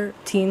other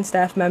teen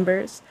staff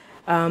members.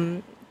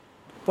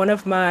 One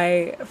of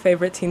my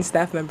favorite teen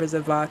staff members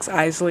of Vox,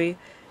 Isley,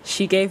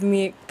 she gave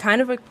me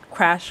kind of a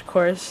crash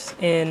course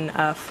in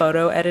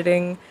photo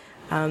editing,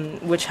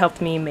 which helped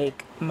me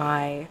make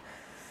my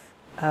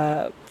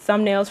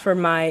thumbnails for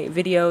my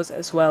videos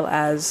as well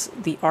as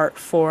the art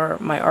for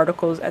my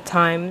articles at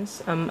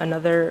times.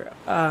 Another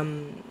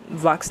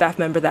Vox staff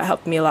member that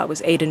helped me a lot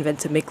was Aiden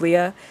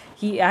Ventimiglia.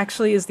 He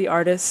actually is the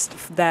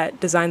artist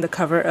that designed the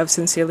cover of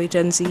Sincerely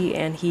Gen Z,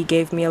 and he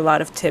gave me a lot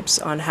of tips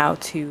on how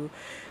to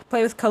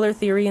play with color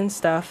theory and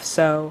stuff,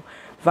 so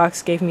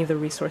Vox gave me the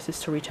resources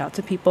to reach out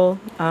to people.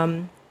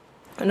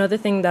 Another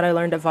thing that I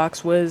learned at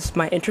Vox was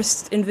my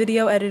interest in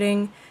video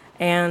editing,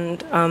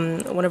 and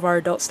one of our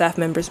adult staff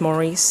members,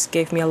 Maurice,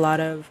 gave me a lot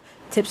of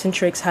tips and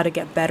tricks how to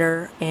get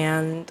better,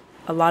 and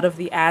a lot of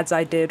the ads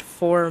I did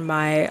for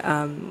my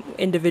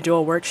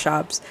individual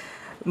workshops,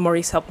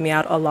 Maurice helped me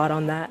out a lot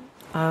on that.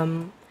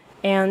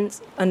 And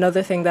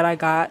another thing that I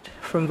got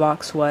from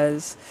Vox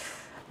was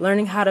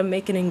learning how to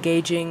make an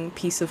engaging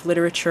piece of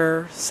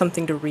literature,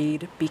 something to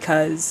read,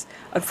 because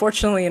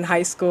unfortunately in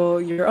high school,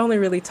 you're only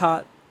really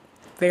taught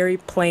very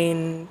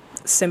plain,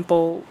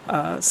 simple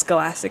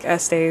scholastic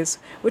essays,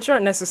 which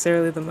aren't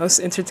necessarily the most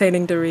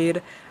entertaining to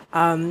read.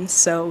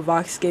 So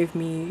Vox gave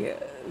me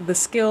the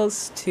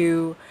skills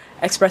to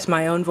express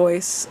my own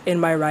voice in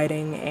my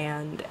writing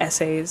and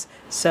essays.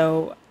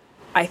 So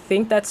I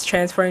think that's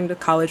transferring to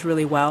college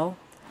really well.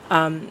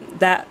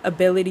 That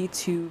ability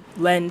to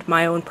lend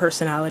my own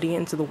personality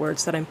into the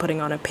words that I'm putting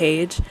on a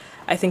page,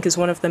 I think is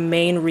one of the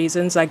main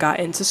reasons I got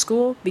into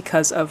school,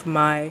 because of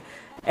my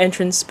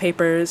entrance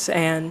papers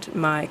and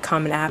my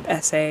Common App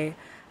essay.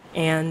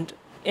 And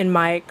in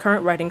my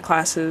current writing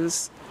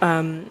classes,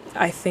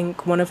 I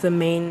think one of the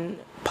main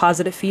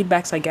positive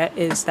feedbacks I get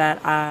is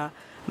that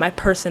my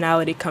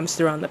personality comes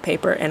through on the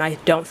paper, and I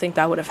don't think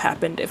that would have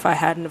happened if I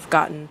hadn't have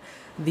gotten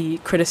the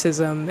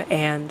criticism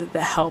and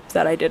the help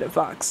that I did at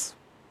Vox.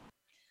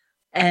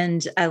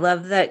 And I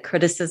love that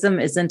criticism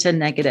isn't a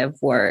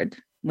negative word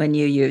when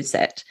you use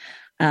it.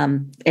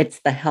 It's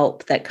the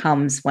help that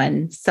comes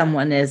when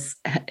someone is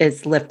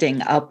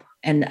lifting up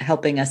and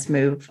helping us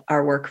move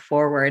our work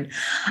forward.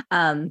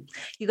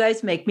 You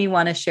guys make me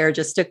want to share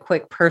just a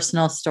quick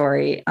personal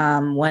story.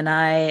 When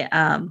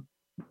I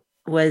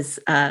was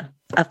a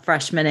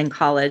freshman in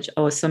college,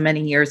 so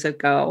many years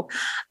ago,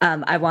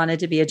 I wanted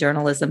to be a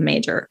journalism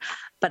major,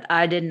 but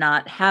I did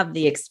not have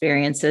the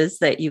experiences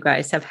that you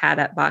guys have had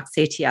at VOX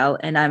ATL.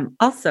 And I'm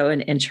also an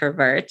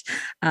introvert.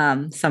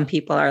 Some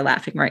people are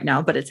laughing right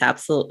now, but it's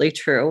absolutely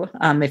true.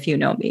 If you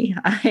know me,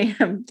 I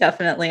am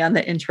definitely on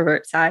the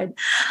introvert side.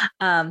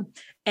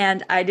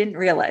 And I didn't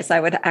realize I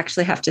would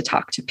actually have to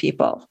talk to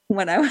people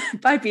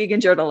by being a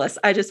journalist.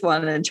 I just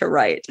wanted to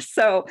write.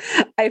 So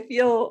I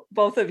feel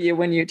both of you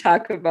when you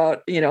talk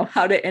about,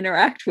 how to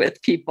interact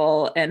with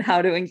people and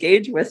how to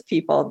engage with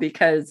people,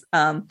 because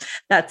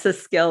that's a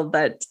skill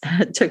that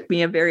took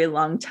me a very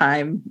long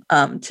time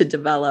to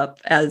develop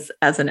as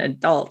an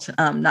adult.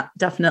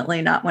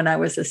 Definitely not when I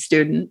was a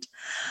student.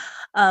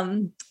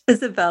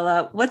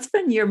 Isabella, what's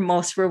been your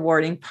most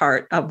rewarding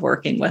part of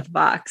working with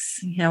Vox?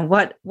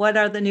 What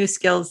are the new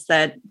skills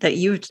that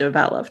you've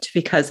developed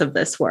because of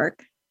this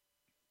work?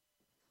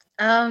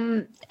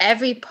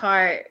 Every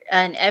part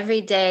and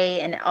every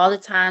day and all the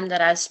time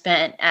that I've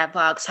spent at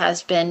Vox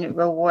has been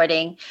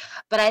rewarding.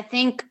 But I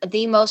think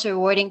the most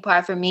rewarding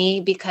part for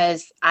me,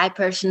 because I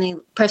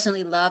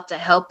personally love to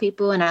help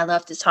people and I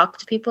love to talk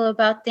to people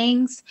about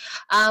things,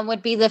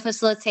 would be the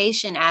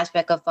facilitation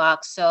aspect of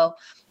Vox. So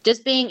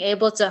just being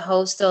able to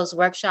host those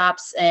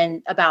workshops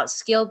and about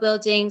skill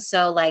building.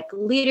 So like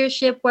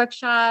leadership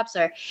workshops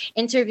or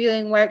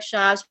interviewing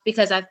workshops,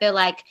 because I feel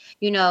like,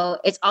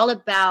 it's all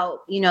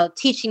about,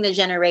 teaching the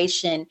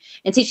generation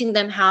and teaching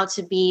them how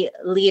to be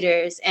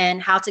leaders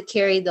and how to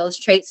carry those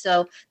traits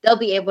so they'll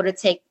be able to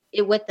take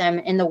it with them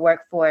in the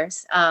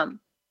workforce.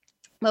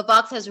 But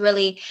Vox has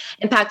really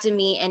impacted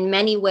me in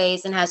many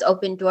ways and has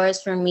opened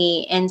doors for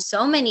me in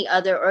so many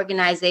other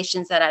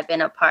organizations that I've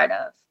been a part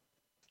of.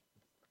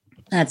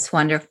 That's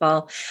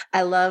wonderful.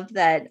 I love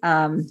that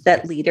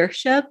that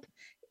leadership.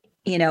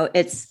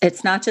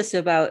 It's not just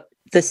about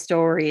the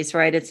stories,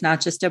 right? It's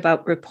not just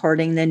about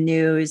reporting the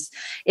news.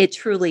 It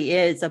truly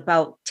is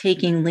about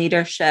taking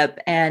leadership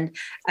and,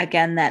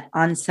 again, that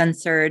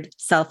uncensored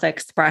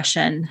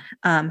self-expression,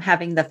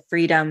 having the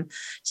freedom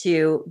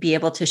to be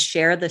able to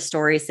share the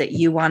stories that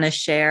you want to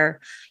share,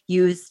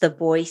 use the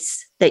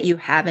voice that you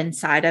have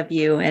inside of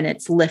you, and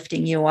it's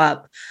lifting you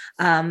up.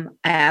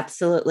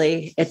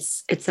 Absolutely.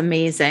 It's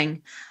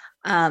amazing.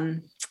 I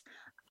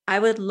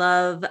would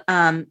love,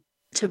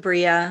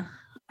 Tabria,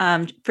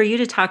 for you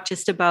to talk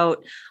just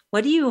about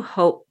what do you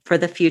hope for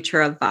the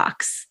future of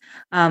Vox?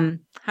 How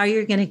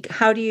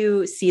do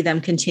you see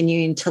them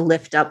continuing to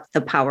lift up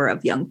the power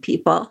of young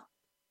people?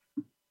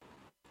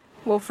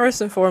 Well, first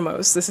and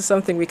foremost, this is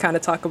something we kind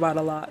of talk about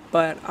a lot,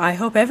 but I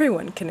hope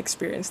everyone can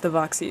experience the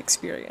Voxy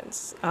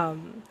experience.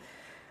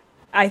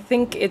 I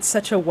think it's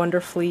such a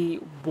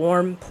wonderfully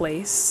warm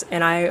place,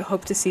 and I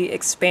hope to see it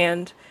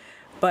expand,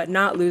 but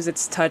not lose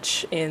its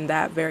touch in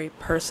that very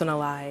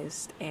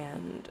personalized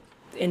and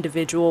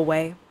individual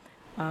way.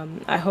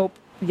 I hope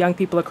young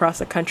people across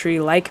the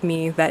country like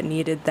me that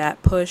needed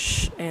that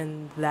push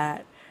and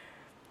that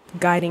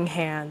guiding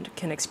hand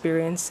can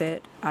experience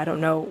it. I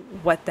don't know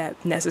what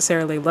that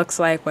necessarily looks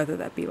like, whether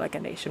that be like a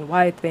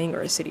nationwide thing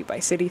or a city by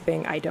city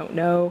thing. I don't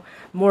know.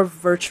 More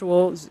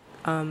virtual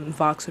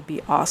Vox would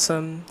be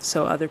awesome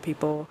so other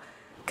people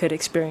could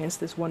experience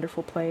this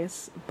wonderful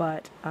place.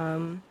 But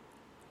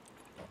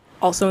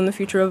also in the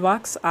future of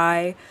Vox,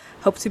 I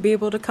hope to be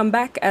able to come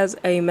back as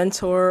a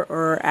mentor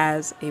or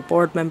as a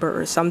board member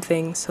or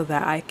something so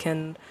that I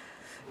can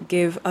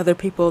give other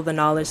people the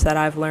knowledge that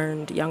I've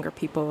learned, younger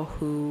people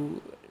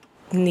who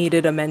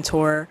needed a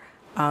mentor.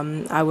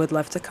 I would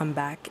love to come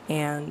back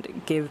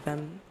and give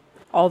them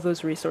all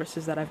those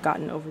resources that I've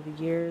gotten over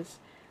the years.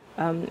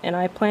 And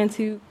I plan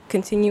to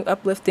continue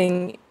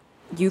uplifting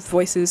youth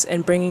voices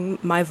and bringing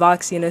my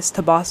Voxiness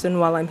to Boston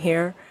while I'm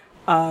here.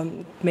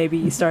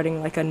 Maybe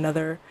starting like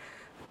another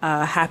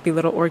happy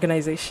little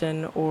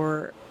organization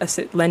or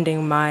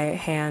lending my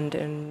hand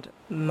and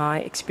my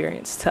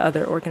experience to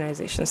other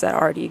organizations that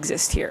already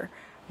exist here.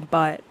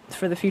 But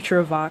for the future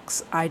of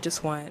Vox, I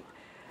just want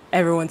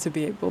everyone to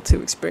be able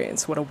to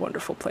experience what a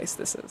wonderful place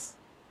this is.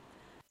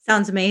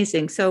 Sounds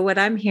amazing. So what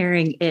I'm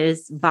hearing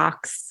is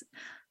Vox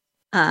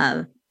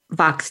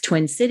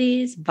Twin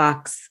Cities,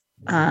 Vox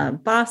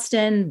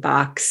Boston,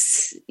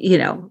 Vox,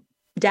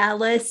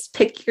 Dallas,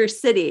 pick your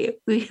city.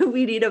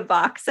 We need a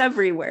Vox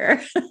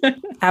everywhere.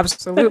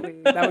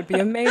 Absolutely. That would be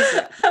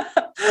amazing.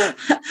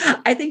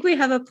 I think we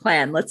have a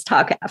plan. Let's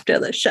talk after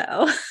the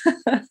show.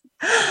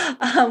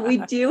 We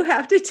do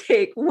have to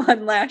take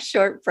one last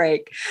short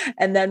break.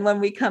 And then when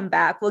we come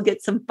back, we'll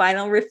get some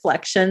final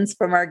reflections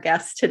from our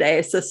guests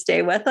today. So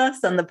stay with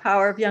us on the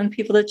power of young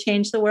people to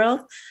change the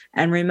world.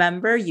 And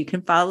remember, you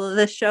can follow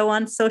the show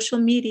on social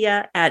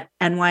media at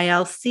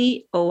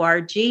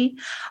NYLC.org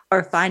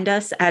or find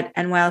us at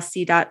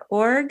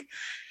nylc.org.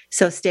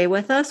 So stay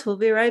with us. We'll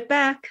be right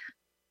back.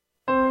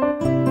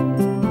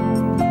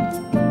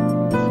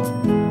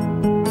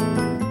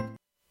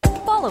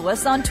 Follow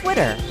us on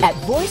Twitter at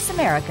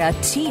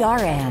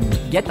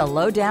VoiceAmericaTRN. Get the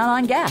lowdown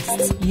on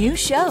guests, new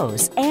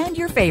shows, and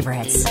your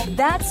favorites.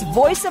 That's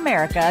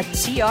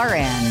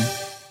VoiceAmericaTRN.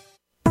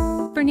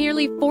 For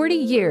nearly 40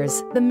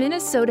 years, the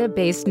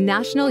Minnesota-based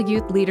National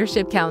Youth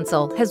Leadership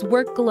Council has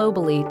worked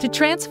globally to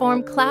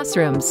transform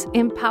classrooms,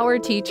 empower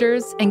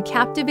teachers, and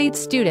captivate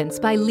students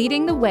by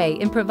leading the way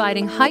in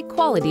providing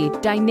high-quality,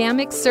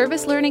 dynamic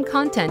service learning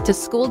content to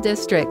school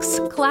districts,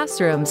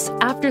 classrooms,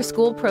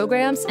 after-school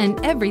programs,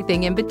 and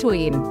everything in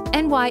between.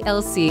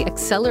 NYLC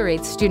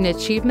accelerates student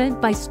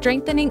achievement by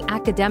strengthening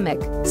academic,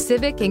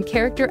 civic, and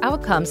character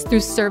outcomes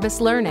through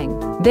service learning.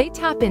 They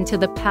tap into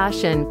the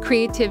passion,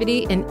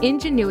 creativity, and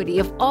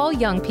ingenuity of all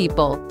young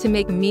people to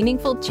make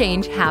meaningful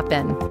change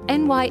happen.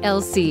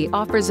 NYLC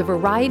offers a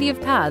variety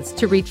of paths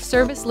to reach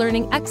service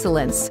learning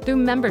excellence through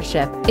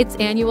membership, its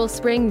annual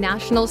Spring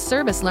National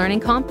Service Learning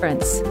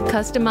Conference,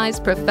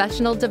 customized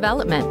professional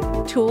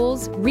development,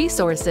 tools,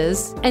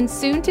 resources, and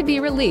soon to be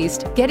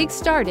released Getting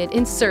Started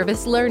in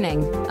Service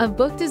Learning, a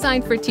book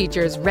designed for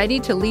teachers ready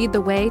to lead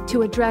the way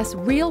to address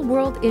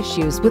real-world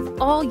issues with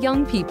all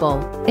young people,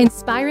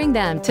 inspiring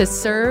them to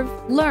serve,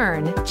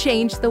 learn,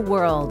 change the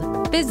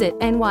world. Visit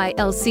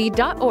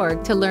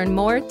nylc.org to learn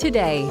more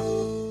today.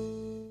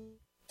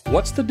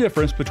 What's the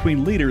difference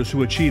between leaders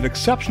who achieve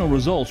exceptional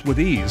results with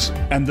ease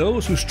and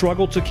those who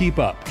struggle to keep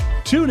up?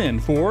 Tune in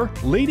for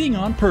Leading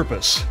on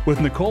Purpose with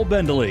Nicole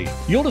Bendalee.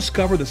 You'll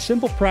discover the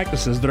simple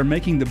practices that are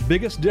making the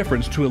biggest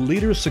difference to a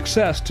leader's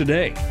success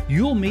today.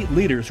 You'll meet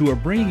leaders who are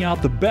bringing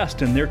out the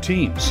best in their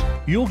teams.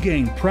 You'll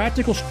gain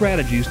practical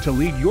strategies to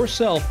lead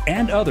yourself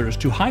and others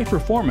to high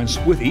performance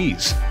with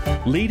ease.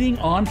 Leading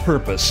on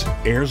Purpose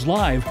airs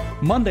live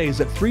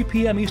Mondays at 3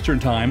 p.m. Eastern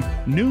Time,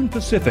 noon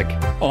Pacific,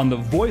 on the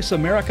Voice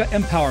America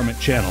Empowerment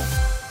Channel.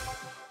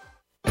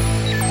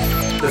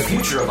 The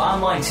future of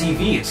online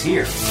TV is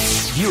here.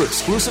 View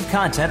exclusive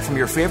content from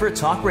your favorite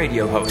talk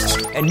radio hosts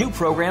and new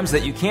programs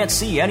that you can't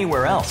see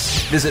anywhere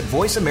else. Visit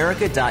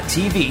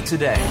voiceamerica.tv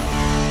today.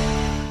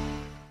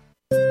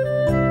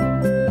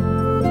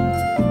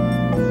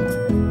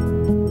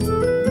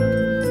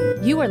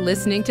 You are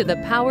listening to The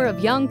Power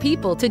of Young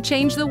People to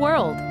Change the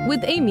World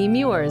with Amy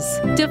Muirs.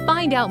 To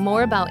find out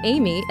more about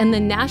Amy and the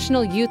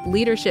National Youth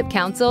Leadership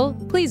Council,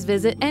 please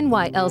visit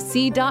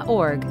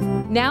nylc.org.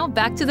 Now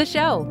back to the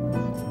show.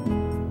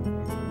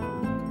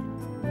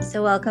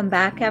 So welcome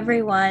back,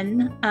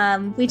 everyone.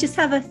 We just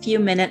have a few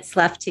minutes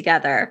left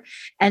together.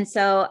 And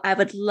so I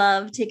would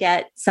love to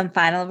get some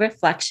final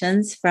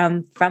reflections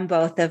from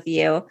both of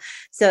you.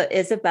 So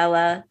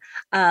Isabella,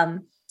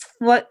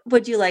 what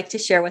would you like to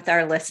share with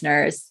our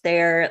listeners?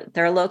 They're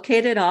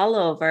located all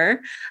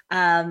over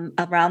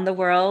around the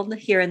world,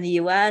 here in the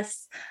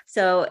US.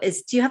 So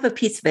do you have a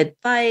piece of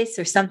advice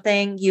or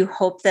something you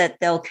hope that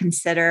they'll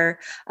consider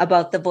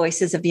about the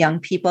voices of young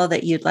people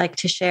that you'd like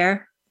to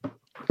share?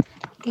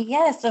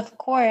 Yes, of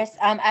course.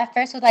 I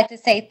first would like to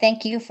say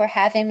thank you for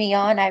having me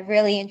on. I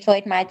really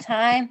enjoyed my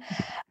time.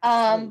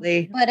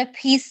 But a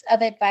piece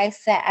of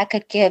advice that I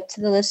could give to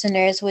the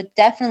listeners would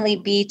definitely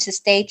be to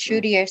stay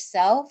true to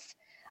yourself.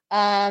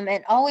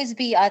 And always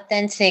be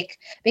authentic,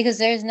 because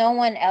there's no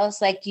one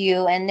else like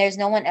you, and there's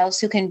no one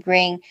else who can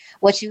bring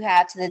what you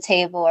have to the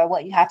table or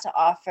what you have to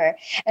offer.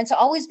 And to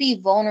always be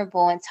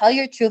vulnerable and tell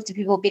your truth to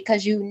people,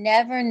 because you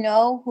never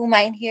know who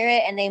might hear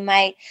it and they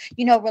might,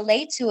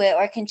 relate to it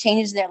or can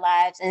change their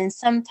lives in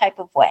some type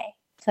of way.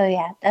 So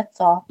yeah,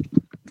 that's all.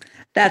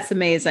 That's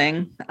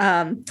amazing.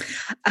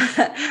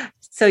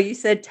 So you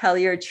said tell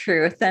your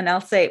truth, and I'll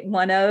say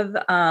one of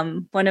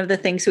the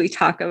things we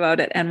talk about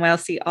at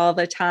NYLC all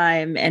the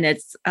time, and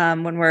it's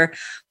when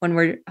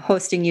we're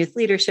hosting youth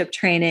leadership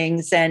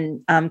trainings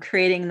and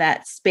creating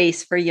that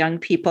space for young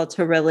people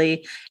to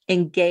really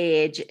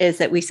engage, is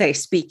that we say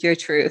speak your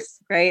truth,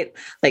 right?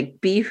 Like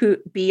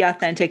be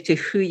authentic to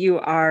who you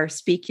are,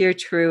 speak your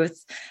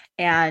truth.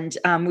 And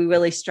we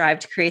really strive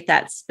to create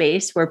that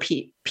space where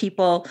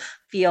people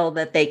feel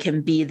that they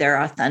can be their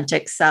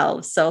authentic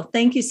selves. So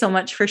thank you so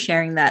much for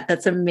sharing that.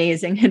 That's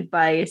amazing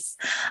advice.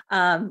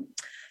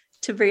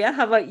 Tabria,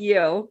 how about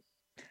you?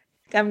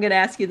 I'm going to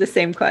ask you the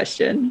same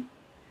question.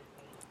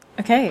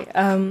 Okay.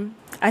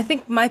 I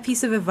think my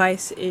piece of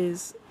advice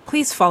is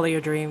please follow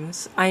your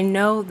dreams. I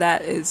know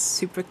that is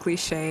super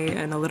cliche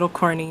and a little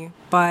corny,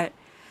 but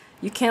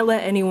you can't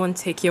let anyone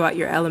take you out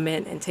your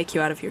element and take you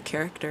out of your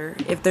character.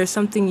 If there's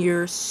something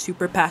you're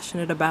super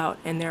passionate about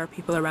and there are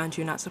people around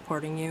you not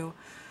supporting you,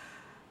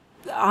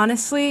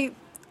 honestly,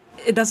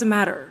 it doesn't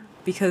matter,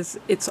 because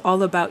it's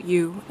all about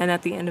you. And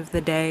at the end of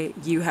the day,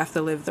 you have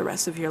to live the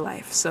rest of your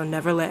life. So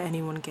never let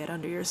anyone get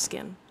under your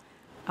skin.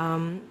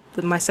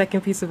 My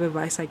second piece of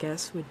advice, I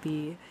guess, would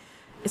be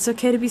it's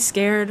okay to be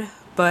scared,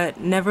 but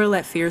never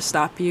let fear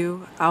stop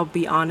you. I'll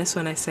be honest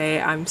when I say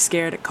I'm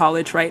scared at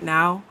college right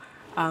now.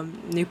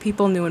 New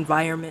people, new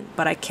environment,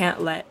 but I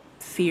can't let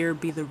fear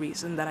be the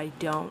reason that I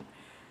don't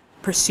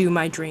pursue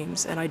my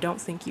dreams, and I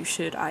don't think you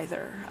should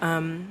either.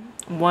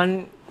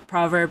 One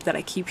proverb that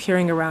I keep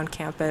hearing around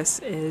campus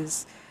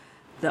is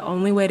the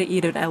only way to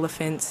eat an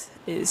elephant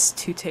is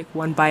to take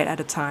one bite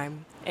at a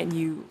time.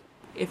 And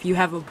if you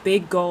have a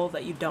big goal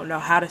that you don't know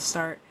how to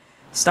start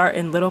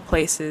in little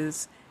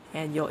places,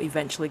 and you'll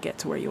eventually get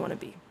to where you want to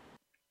be.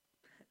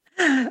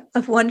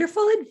 Of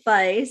wonderful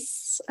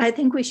advice. I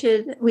think we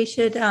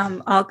should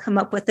all come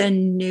up with a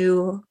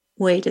new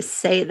way to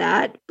say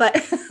that.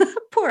 But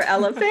poor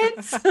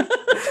elephants. I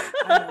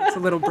know, it's a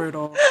little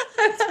brutal.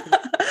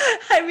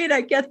 I mean,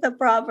 I get the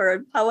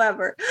proverb.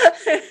 However,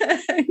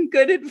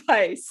 good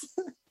advice.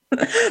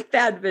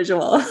 Bad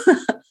visual.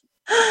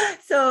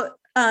 So,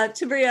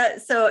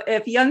 Tabria, so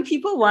if young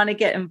people want to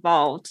get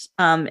involved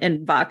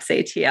in VOX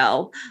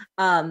ATL,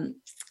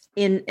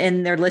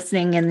 in their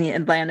listening in the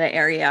Atlanta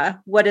area,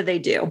 what do they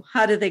do?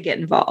 How do they get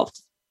involved?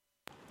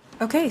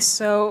 Okay,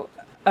 so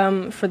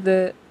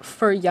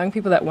for young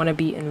people that want to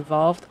be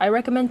involved, I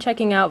recommend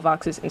checking out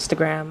Vox's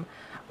Instagram,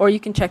 or you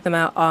can check them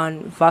out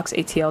on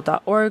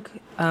voxatl.org.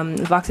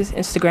 Vox's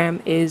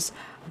Instagram is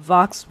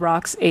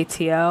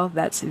VOXATL.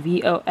 That's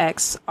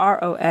VOXROXATL.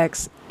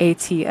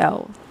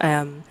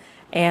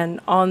 And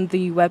on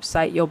the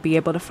website, you'll be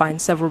able to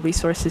find several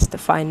resources to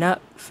sign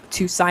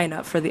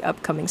up for the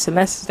upcoming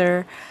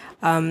semester.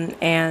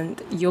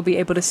 And you'll be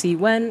able to see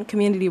when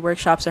community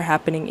workshops are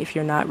happening if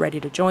you're not ready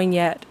to join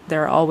yet.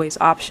 There are always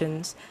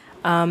options.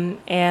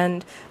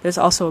 And there's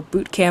also a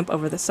boot camp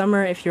over the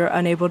summer if you're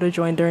unable to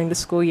join during the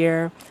school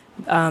year.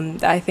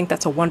 I think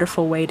that's a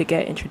wonderful way to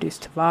get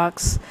introduced to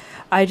Vox.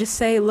 I just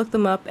say look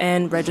them up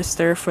and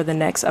register for the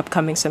next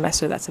upcoming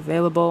semester that's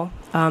available.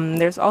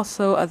 There's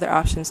also other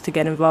options to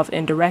get involved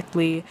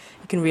indirectly.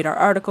 You can read our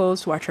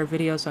articles, watch our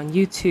videos on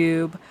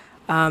YouTube,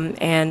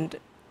 and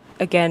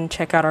again,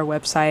 check out our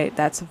website.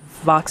 That's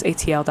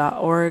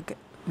voxatl.org,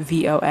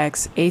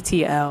 voxatl.org.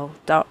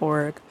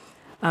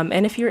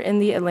 And if you're in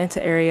the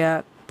Atlanta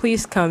area,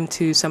 please come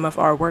to some of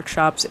our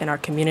workshops and our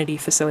community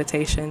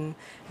facilitation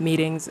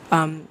meetings,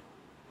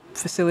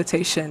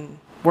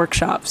 facilitation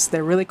workshops.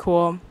 They're really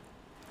cool.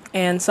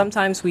 And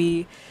sometimes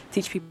we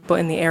teach people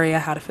in the area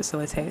how to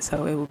facilitate.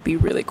 So it would be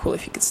really cool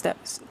if you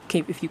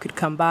could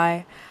come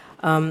by.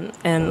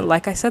 And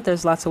like I said,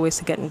 there's lots of ways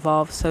to get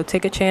involved. So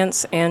take a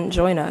chance and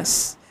join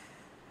us.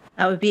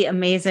 That would be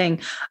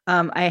amazing.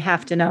 I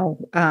have to know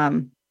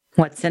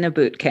what's in a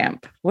boot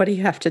camp. What do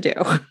you have to do?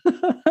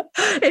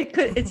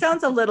 It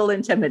sounds a little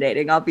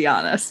intimidating, I'll be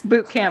honest.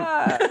 Boot camp.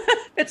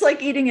 It's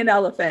like eating an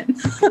elephant.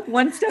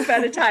 One step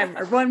at a time,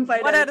 or one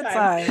bite at a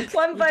time.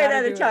 One bite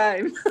at a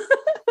time.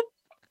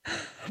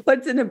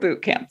 What's in a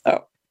boot camp,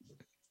 though?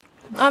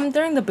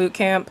 During the boot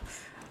camp,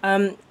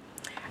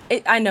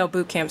 I know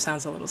boot camp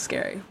sounds a little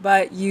scary,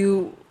 but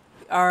you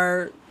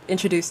are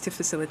introduced to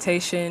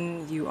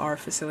facilitation. You are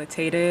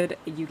facilitated.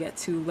 You get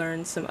to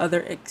learn some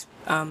other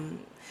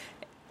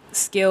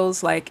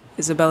skills, like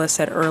Isabella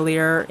said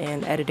earlier,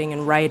 in editing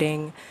and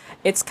writing.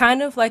 It's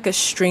kind of like a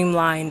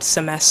streamlined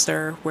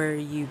semester where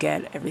you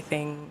get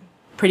everything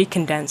pretty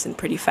condensed and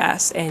pretty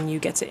fast, and you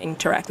get to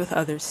interact with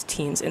other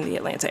teens in the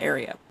Atlanta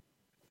area.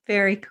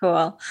 Very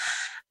cool.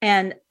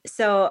 And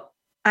so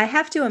I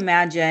have to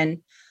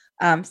imagine,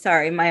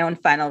 sorry, my own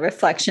final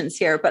reflections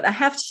here, but I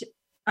have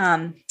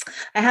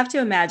to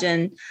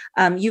imagine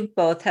you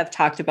both have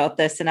talked about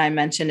this, and I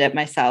mentioned it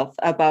myself,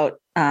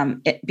 about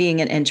it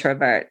being an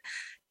introvert.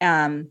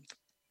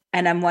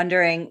 And I'm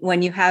wondering,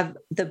 when you have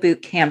the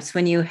boot camps,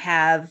 when you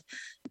have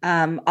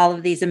all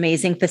of these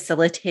amazing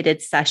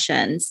facilitated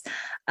sessions,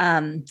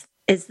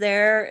 is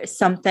there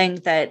something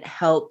that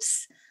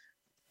helps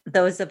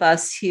those of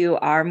us who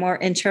are more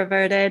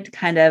introverted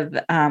kind of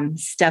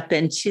step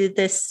into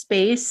this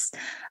space,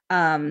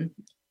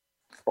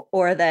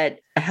 or that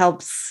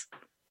helps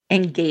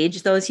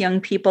engage those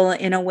young people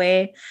in a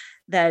way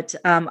that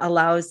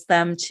allows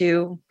them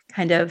to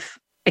kind of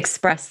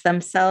express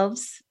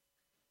themselves?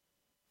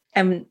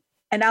 And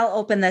I'll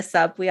open this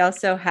up. We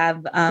also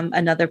have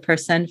another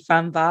person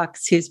from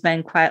Vox who's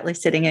been quietly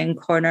sitting in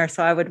corner.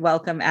 So I would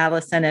welcome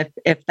Allison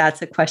if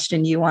that's a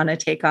question you want to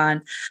take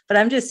on. But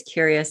I'm just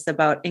curious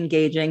about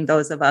engaging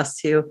those of us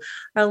who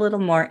are a little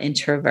more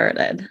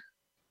introverted.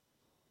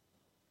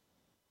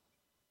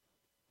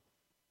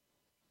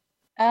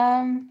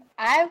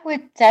 I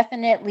would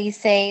definitely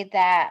say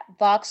that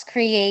Vox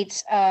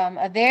creates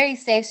a very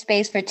safe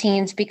space for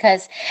teens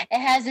because it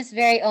has this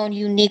very own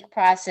unique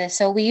process.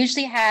 So we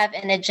usually have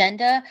an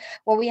agenda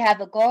where we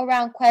have a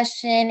go-around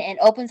question and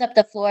opens up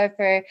the floor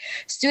for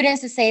students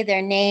to say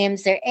their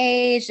names, their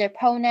age, their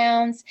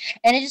pronouns,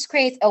 and it just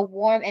creates a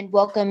warm and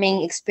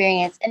welcoming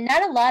experience. And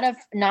not a lot of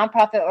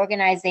nonprofit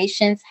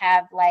organizations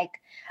have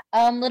like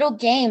little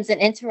games and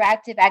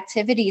interactive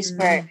activities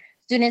for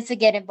students to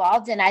get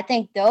involved in. I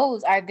think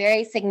those are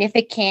very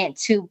significant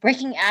to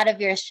breaking out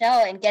of your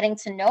shell and getting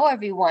to know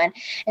everyone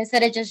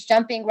instead of just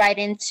jumping right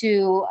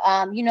into,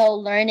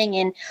 learning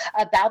and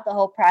about the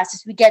whole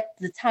process. We get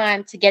the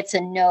time to get to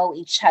know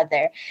each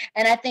other.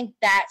 And I think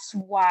that's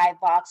why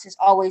Vox is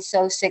always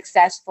so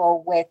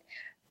successful with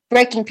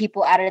breaking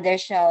people out of their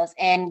shells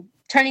and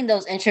turning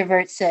those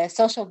introverts to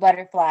social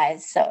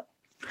butterflies. So,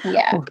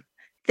 yeah.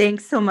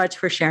 Thanks so much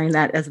for sharing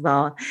that as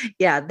well.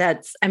 Yeah,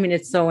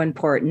 it's so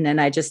important.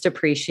 And I just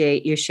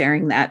appreciate you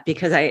sharing that,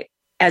 because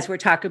as we're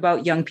talking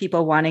about young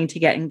people wanting to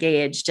get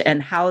engaged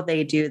and how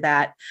they do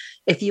that,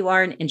 if you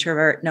are an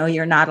introvert, know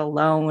you're not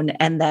alone,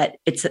 and that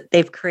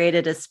they've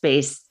created a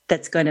space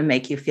that's going to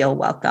make you feel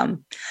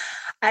welcome.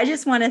 I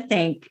just want to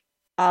thank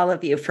all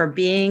of you for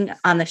being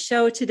on the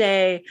show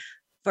today,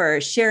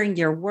 for sharing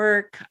your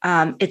work.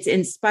 It's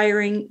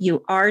inspiring.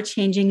 You are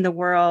changing the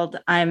world.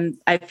 I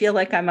feel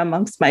like I'm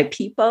amongst my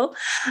people.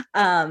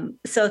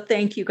 So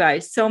thank you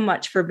guys so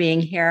much for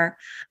being here.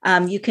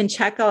 You can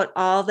check out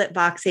all that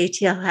VOX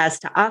ATL has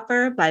to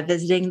offer by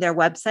visiting their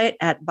website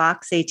at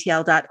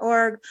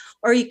voxatl.org,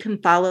 or you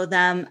can follow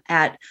them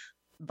at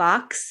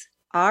VOX,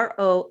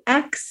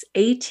 ROXATL.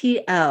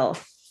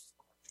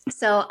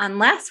 So on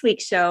last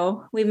week's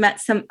show, we met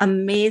some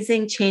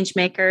amazing change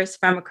makers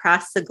from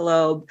across the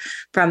globe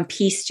from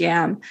Peace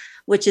Jam,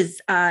 which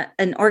is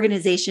an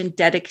organization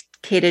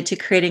dedicated to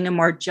creating a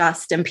more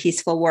just and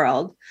peaceful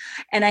world.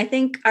 And I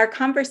think our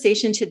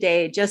conversation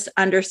today just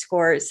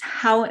underscores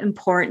how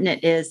important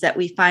it is that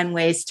we find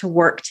ways to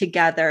work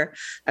together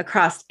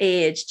across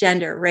age,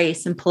 gender,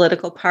 race, and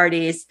political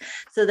parties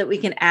so that we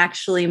can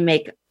actually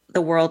make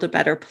the world a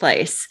better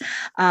place.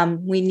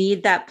 We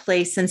need that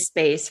place and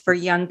space for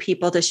young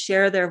people to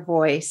share their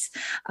voice,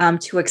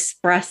 to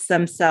express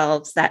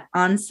themselves, that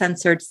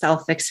uncensored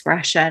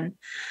self-expression.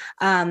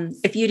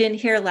 If you didn't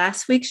hear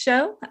last week's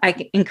show,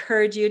 I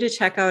encourage you to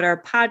check out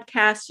our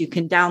podcast. You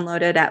can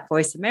download it at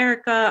Voice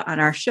America on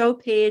our show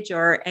page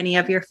or any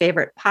of your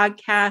favorite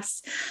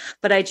podcasts.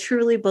 But I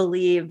truly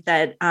believe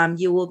that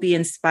you will be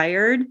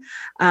inspired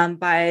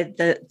by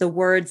the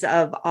words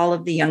of all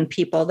of the young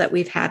people that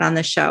we've had on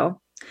the show.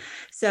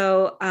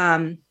 So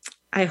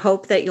I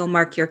hope that you'll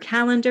mark your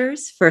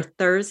calendars for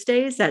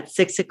Thursdays at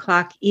 6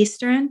 o'clock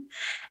Eastern,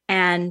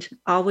 and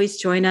always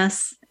join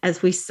us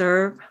as we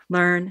serve,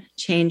 learn,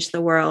 change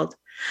the world.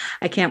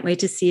 I can't wait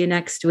to see you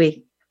next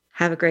week.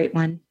 Have a great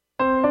one.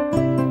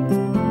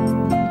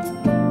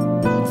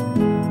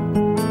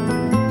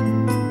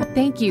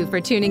 Thank you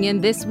for tuning in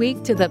this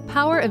week to the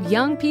Power of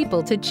Young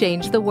People to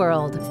Change the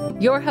World.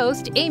 Your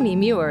host, Amy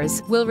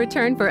Muirs, will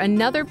return for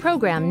another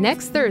program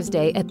next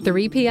Thursday at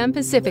 3 p.m.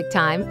 Pacific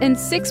Time and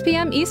 6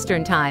 p.m.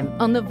 Eastern Time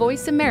on the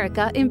Voice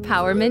America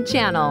Empowerment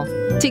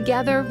Channel.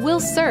 Together, we'll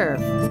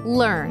serve,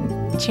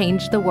 learn,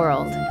 change the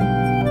world.